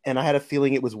 and I had a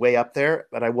feeling it was way up there,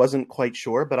 but I wasn't quite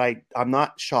sure. But I'm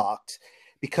not shocked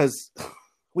because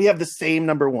we have the same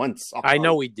number 1 song. I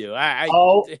know we do.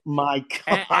 Oh my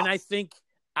god! And I think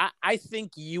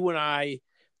you and I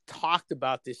talked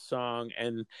about this song,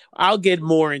 and I'll get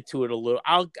more into it a little.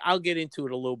 I'll get into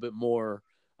it a little bit more.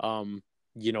 When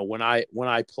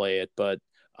I play it, but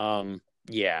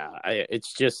yeah,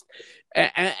 it's just,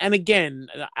 and again,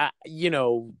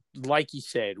 like you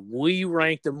said, we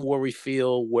rank them where we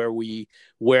feel,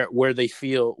 where they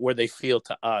feel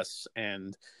to us,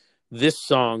 and this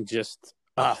song just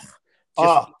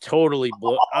totally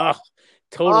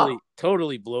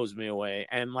blows me away.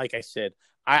 And like I said,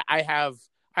 I have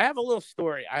a little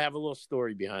story. I have a little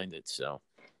story behind it. So,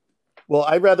 well,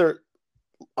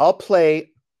 I'll play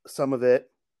some of it,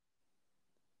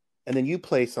 and then you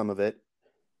play some of it,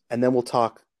 and then we'll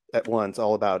talk at once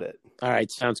all about it. All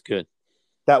right, sounds good.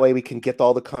 That way we can get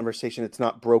all the conversation. It's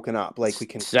not broken up. Like we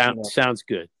can sounds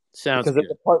good. Sounds because good.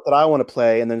 it's the part that I want to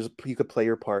play, and then you could play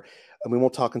your part, and we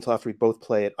won't talk until after we both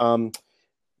play it.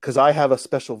 Because I have a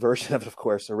special version of it, of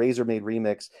course, a Razor made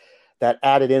remix that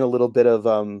added in a little bit of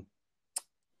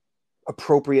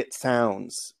appropriate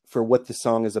sounds for what the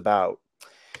song is about.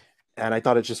 And I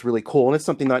thought it's just really cool. And it's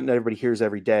something not everybody hears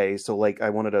every day. So like, I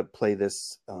wanted to play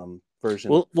this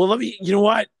version. Well, let me, you know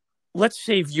what? Let's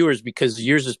save yours because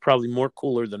yours is probably more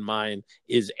cooler than mine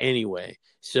is anyway.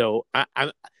 So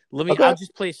I'll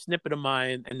just play a snippet of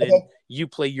mine and then you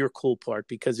play your cool part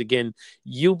because again,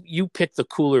 you pick the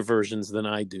cooler versions than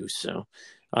I do. So,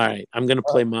 all right, I'm going to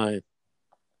play mine.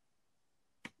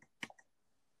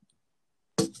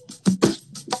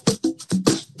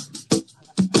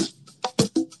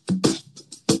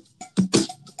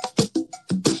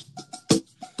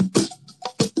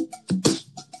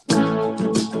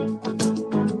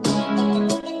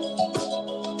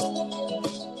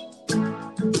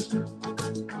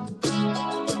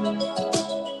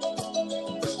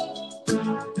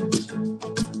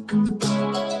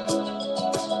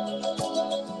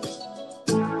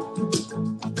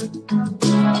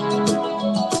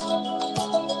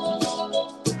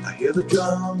 The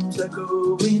drums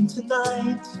echoing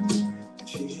tonight.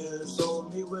 She hears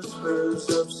only whispers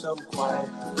of some quiet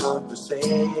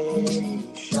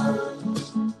conversation. She's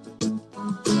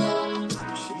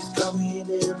coming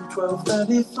in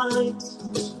 12:30 flight.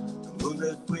 The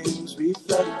moonlit wings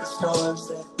reflect the stars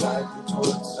that guide me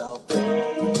towards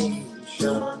salvation.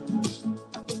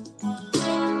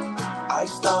 I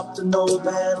stopped an old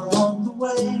man along the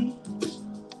way,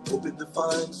 hoping to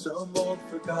find some old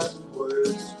forgotten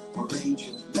words or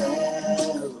ancient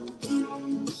melodies.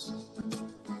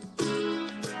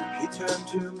 He turned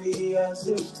to me as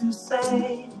if to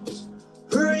say,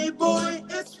 hurry boy,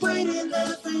 it's waiting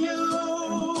there for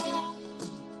you.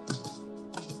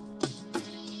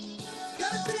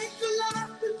 Gotta take the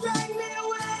life to drag me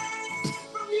away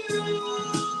from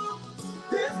you.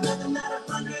 There's nothing that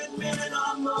 100 men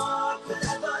or more could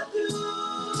ever do.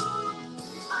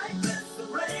 I guess the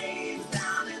rain's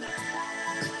down in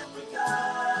Africa.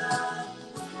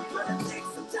 We're gonna take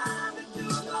some time to do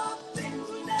those things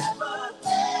we never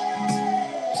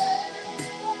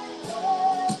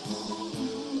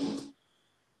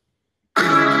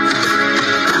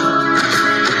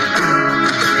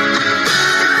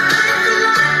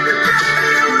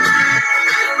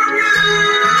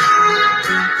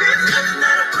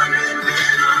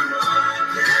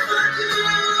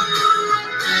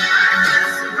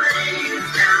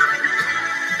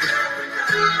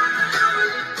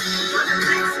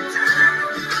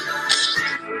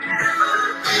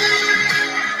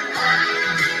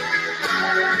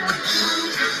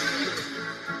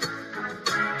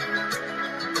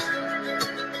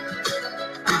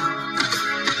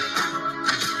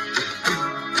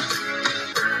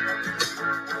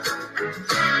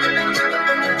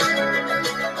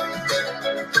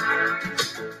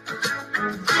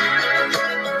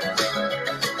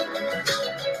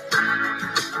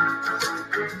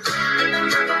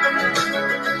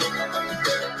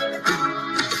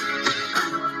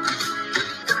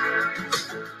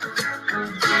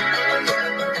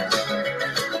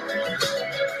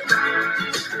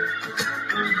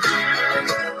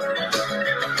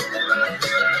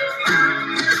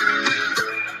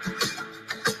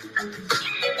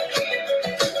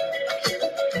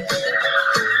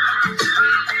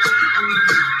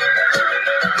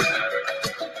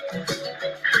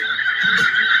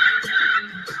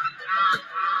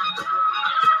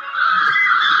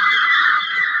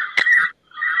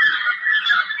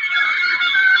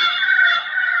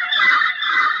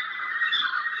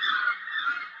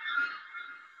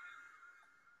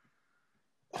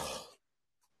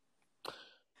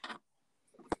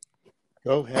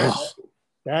Go ahead.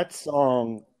 That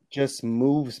song just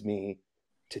moves me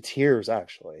to tears,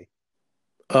 actually.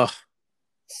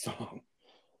 Song.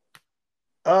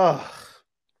 Wow.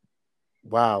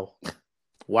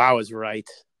 Wow is right.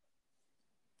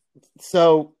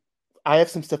 So I have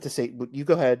some stuff to say. You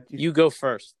go ahead. You go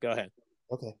first. Go ahead.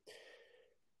 Okay.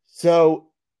 So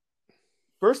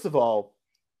first of all,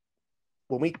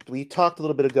 when we talked a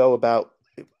little bit ago about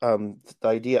the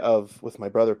idea of, with my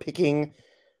brother, picking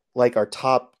like our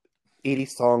top 80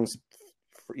 songs,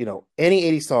 for, any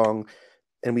 80 song,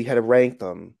 and we had to rank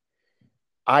them.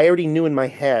 I already knew in my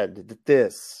head that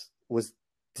this was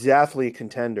definitely a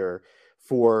contender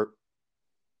for,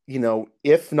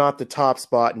 if not the top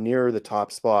spot, near the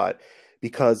top spot,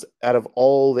 because out of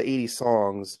all the 80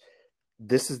 songs,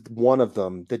 this is one of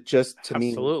them that just, to me,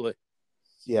 absolutely,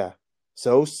 yeah,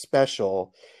 so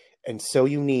special and so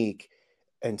unique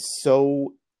and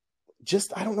so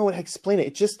just, I don't know how to explain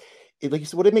it. It like you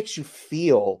said, what it makes you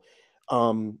feel.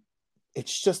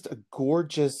 It's just a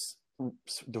gorgeous,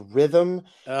 the rhythm,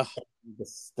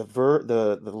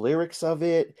 the lyrics of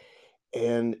it,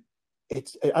 and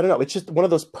I don't know. It's just one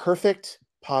of those perfect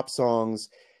pop songs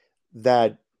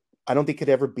that I don't think could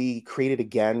ever be created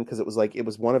again, because it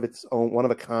was one of its own, one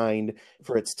of a kind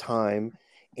for its time.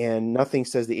 And nothing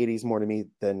says the 80s more to me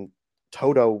than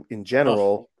Toto in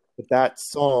general. But that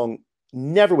song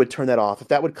never would turn that off. If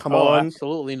that would come on,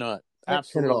 absolutely not.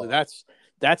 Absolutely.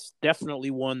 That's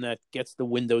definitely one that gets the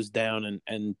windows down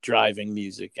and driving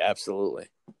music. Absolutely.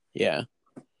 Yeah.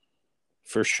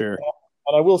 For sure.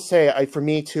 And I will say, for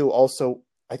me too, also,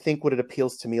 I think what it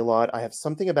appeals to me a lot, I have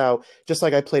something about, just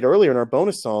like I played earlier in our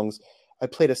bonus songs, I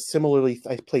played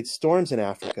Storms in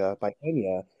Africa by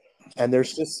Enya, and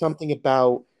there's just something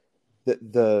about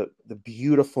the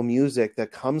beautiful music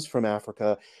that comes from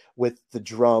Africa with the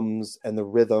drums and the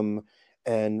rhythm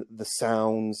and the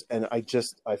sounds, and I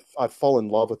fall in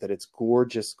love with it. It's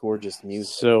gorgeous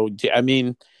music. So I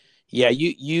mean, yeah,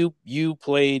 you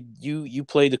played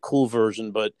the cool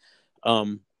version, but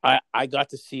I got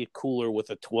to see it cooler with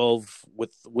the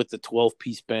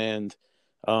 12-piece band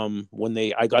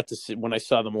when I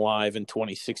saw them live in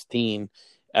 2016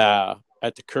 at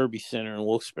the Kirby Center in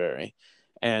Wilkes-Barre,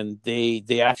 and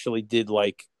they actually did,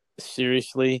 like,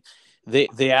 seriously,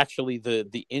 they actually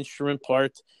the instrument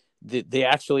part, they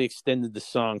actually extended the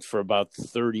song for about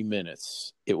 30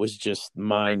 minutes. It was just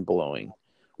mind blowing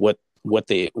what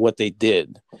they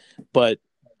did, but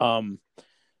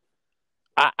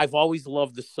I've always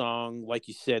loved the song. Like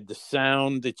you said, the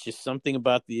sound, it's just something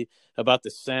about the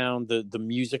sound, the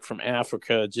music from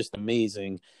Africa, just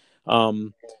amazing.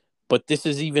 But this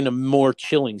is even a more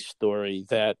chilling story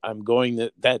that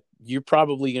that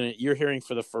you're hearing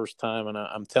for the first time, and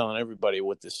I'm telling everybody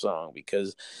with this song,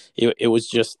 because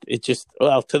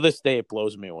well, to this day it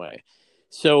blows me away.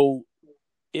 So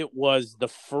it was the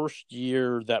first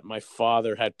year that my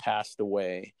father had passed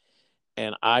away,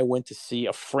 and I went to see,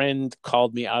 a friend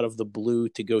called me out of the blue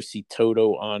to go see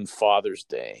Toto on Father's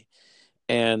Day.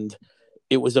 And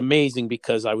it was amazing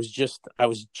because I was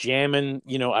jamming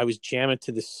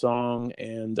to this song.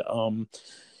 And,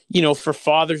 for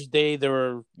Father's Day, there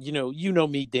were,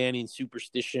 me, Danny, and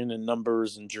superstition and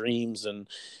numbers and dreams and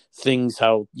things,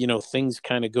 how, things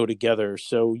kind of go together.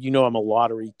 So, I'm a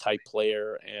lottery type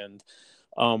player. And,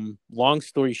 long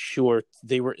story short,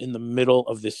 they were in the middle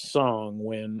of this song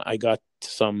when I got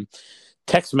some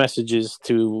text messages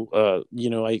to,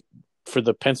 for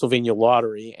the Pennsylvania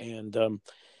lottery, and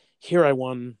here I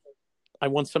won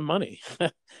some money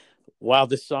while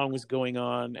this song was going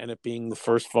on, and it being the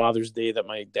first Father's Day that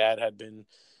my dad had been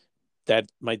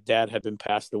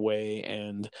passed away.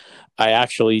 And I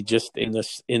actually just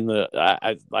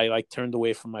I like turned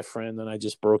away from my friend, and I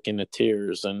just broke into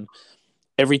tears. And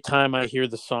every time I hear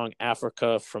the song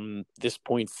Africa from that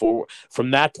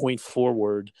point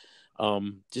forward,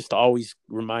 just always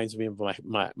reminds me of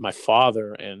my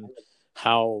father, and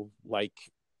how, like,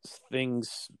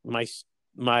 things, my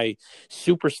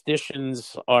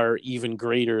superstitions are even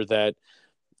greater, that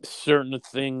certain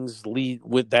things led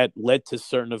to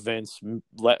certain events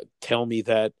tell me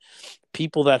that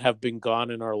people that have been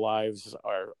gone in our lives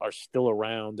are still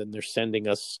around, and they're sending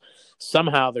us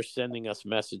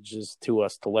messages to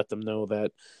us to let them know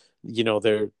that,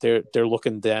 they're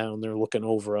looking down, they're looking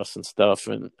over us and stuff.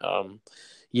 And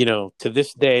to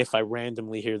this day, if I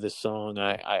randomly hear this song,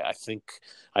 I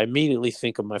immediately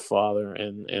think of my father,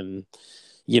 and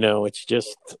it's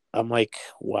just, I'm like,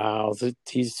 wow,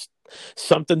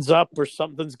 something's up or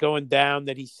something's going down,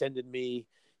 that he's sending me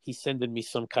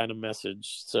some kind of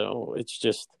message. So it's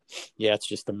just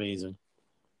amazing.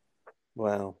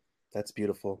 Wow, that's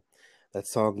beautiful. That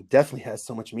song definitely has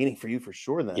so much meaning for you, for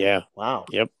sure, then. Yeah. Wow.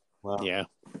 Yep. Wow. Yeah.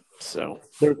 So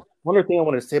there's one other thing I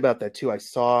wanted to say about that too. I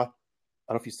don't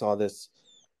know if you saw this,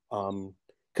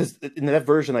 because in that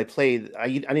version I played, I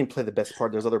didn't play the best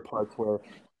part. There's other parts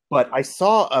but I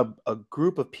saw a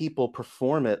group of people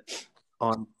perform it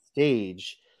on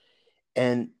stage,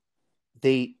 and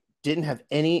they didn't have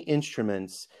any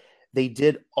instruments. They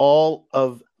did all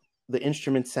of the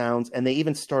instrument sounds, and they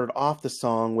even started off the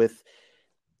song with,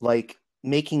 like,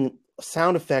 making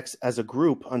sound effects as a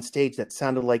group on stage that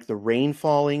sounded like the rain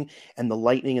falling and the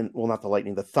lightning, and, well, not the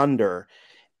lightning, the thunder.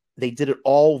 They did it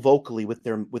all vocally with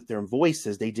their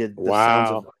voices. They did the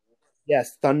sounds of,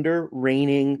 yes, thunder,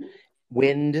 raining,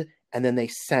 wind, and then they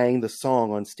sang the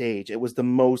song on stage. It was the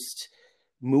most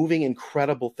moving,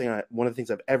 incredible thing. One of the things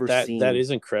I've ever seen. That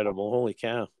is incredible. Holy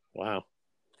cow. Wow.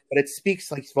 But it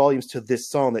speaks like volumes to this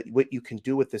song, that what you can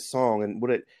do with this song, and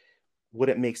what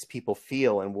it makes people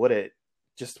feel, and what an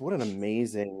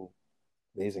amazing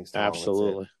song.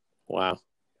 Absolutely. Wow.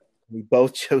 We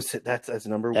both chose it. That's as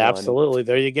number one. Absolutely.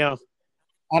 There you go.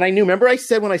 And I knew, remember I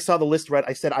said when I saw the list, right,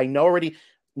 I said, I know already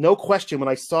no question, when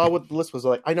I saw what the list was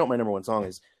like, I know what my number one song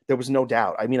is. There was no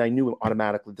doubt. I mean, I knew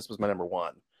automatically this was my number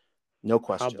one. No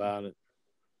question. How about it?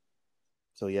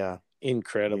 So, yeah.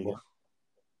 Incredible.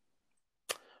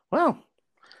 Wow.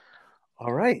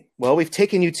 All right. Well, we've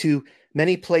taken you to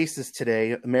many places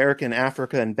today, America and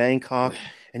Africa and Bangkok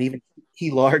and even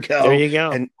Key Largo. There you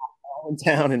go. And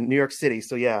Allentown and New York City.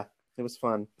 So, yeah, it was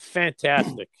fun.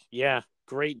 Fantastic. Yeah,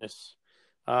 greatness.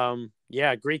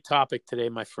 Yeah, great topic today,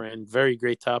 my friend. Very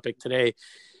great topic today.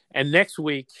 And next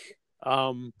week,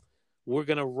 we're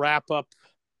going to wrap up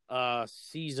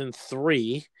season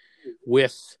 3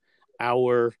 with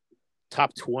our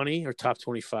top 20 or top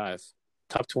 25?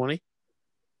 Top 20?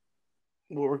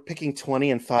 Well, we're picking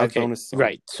 20 and 5 bonus songs.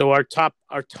 Right. So our top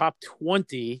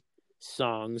 20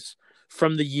 songs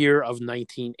from the year of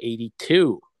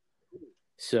 1982.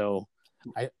 So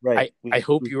I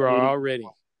hope you are all ready.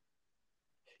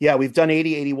 Yeah, we've done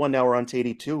 80, 81. Now we're on to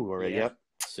 82 already. Yeah. Yep.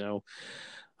 So,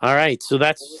 all right. So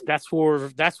that's where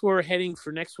we're heading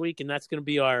for next week, and that's going to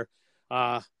be our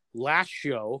last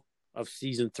show of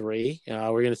season 3.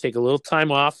 We're going to take a little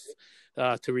time off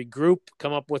to regroup,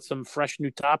 come up with some fresh new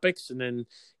topics, and then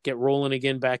get rolling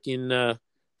again back in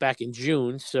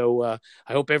June. So I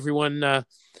hope everyone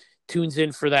tunes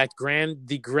in for that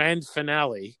the grand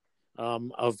finale of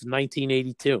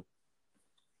 1982.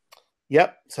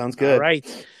 Yep, sounds good. All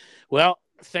right. Well,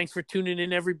 thanks for tuning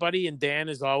in, everybody. And Dan,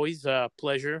 as always,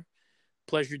 pleasure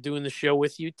doing the show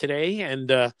with you today. And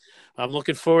I'm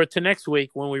looking forward to next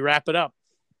week when we wrap it up.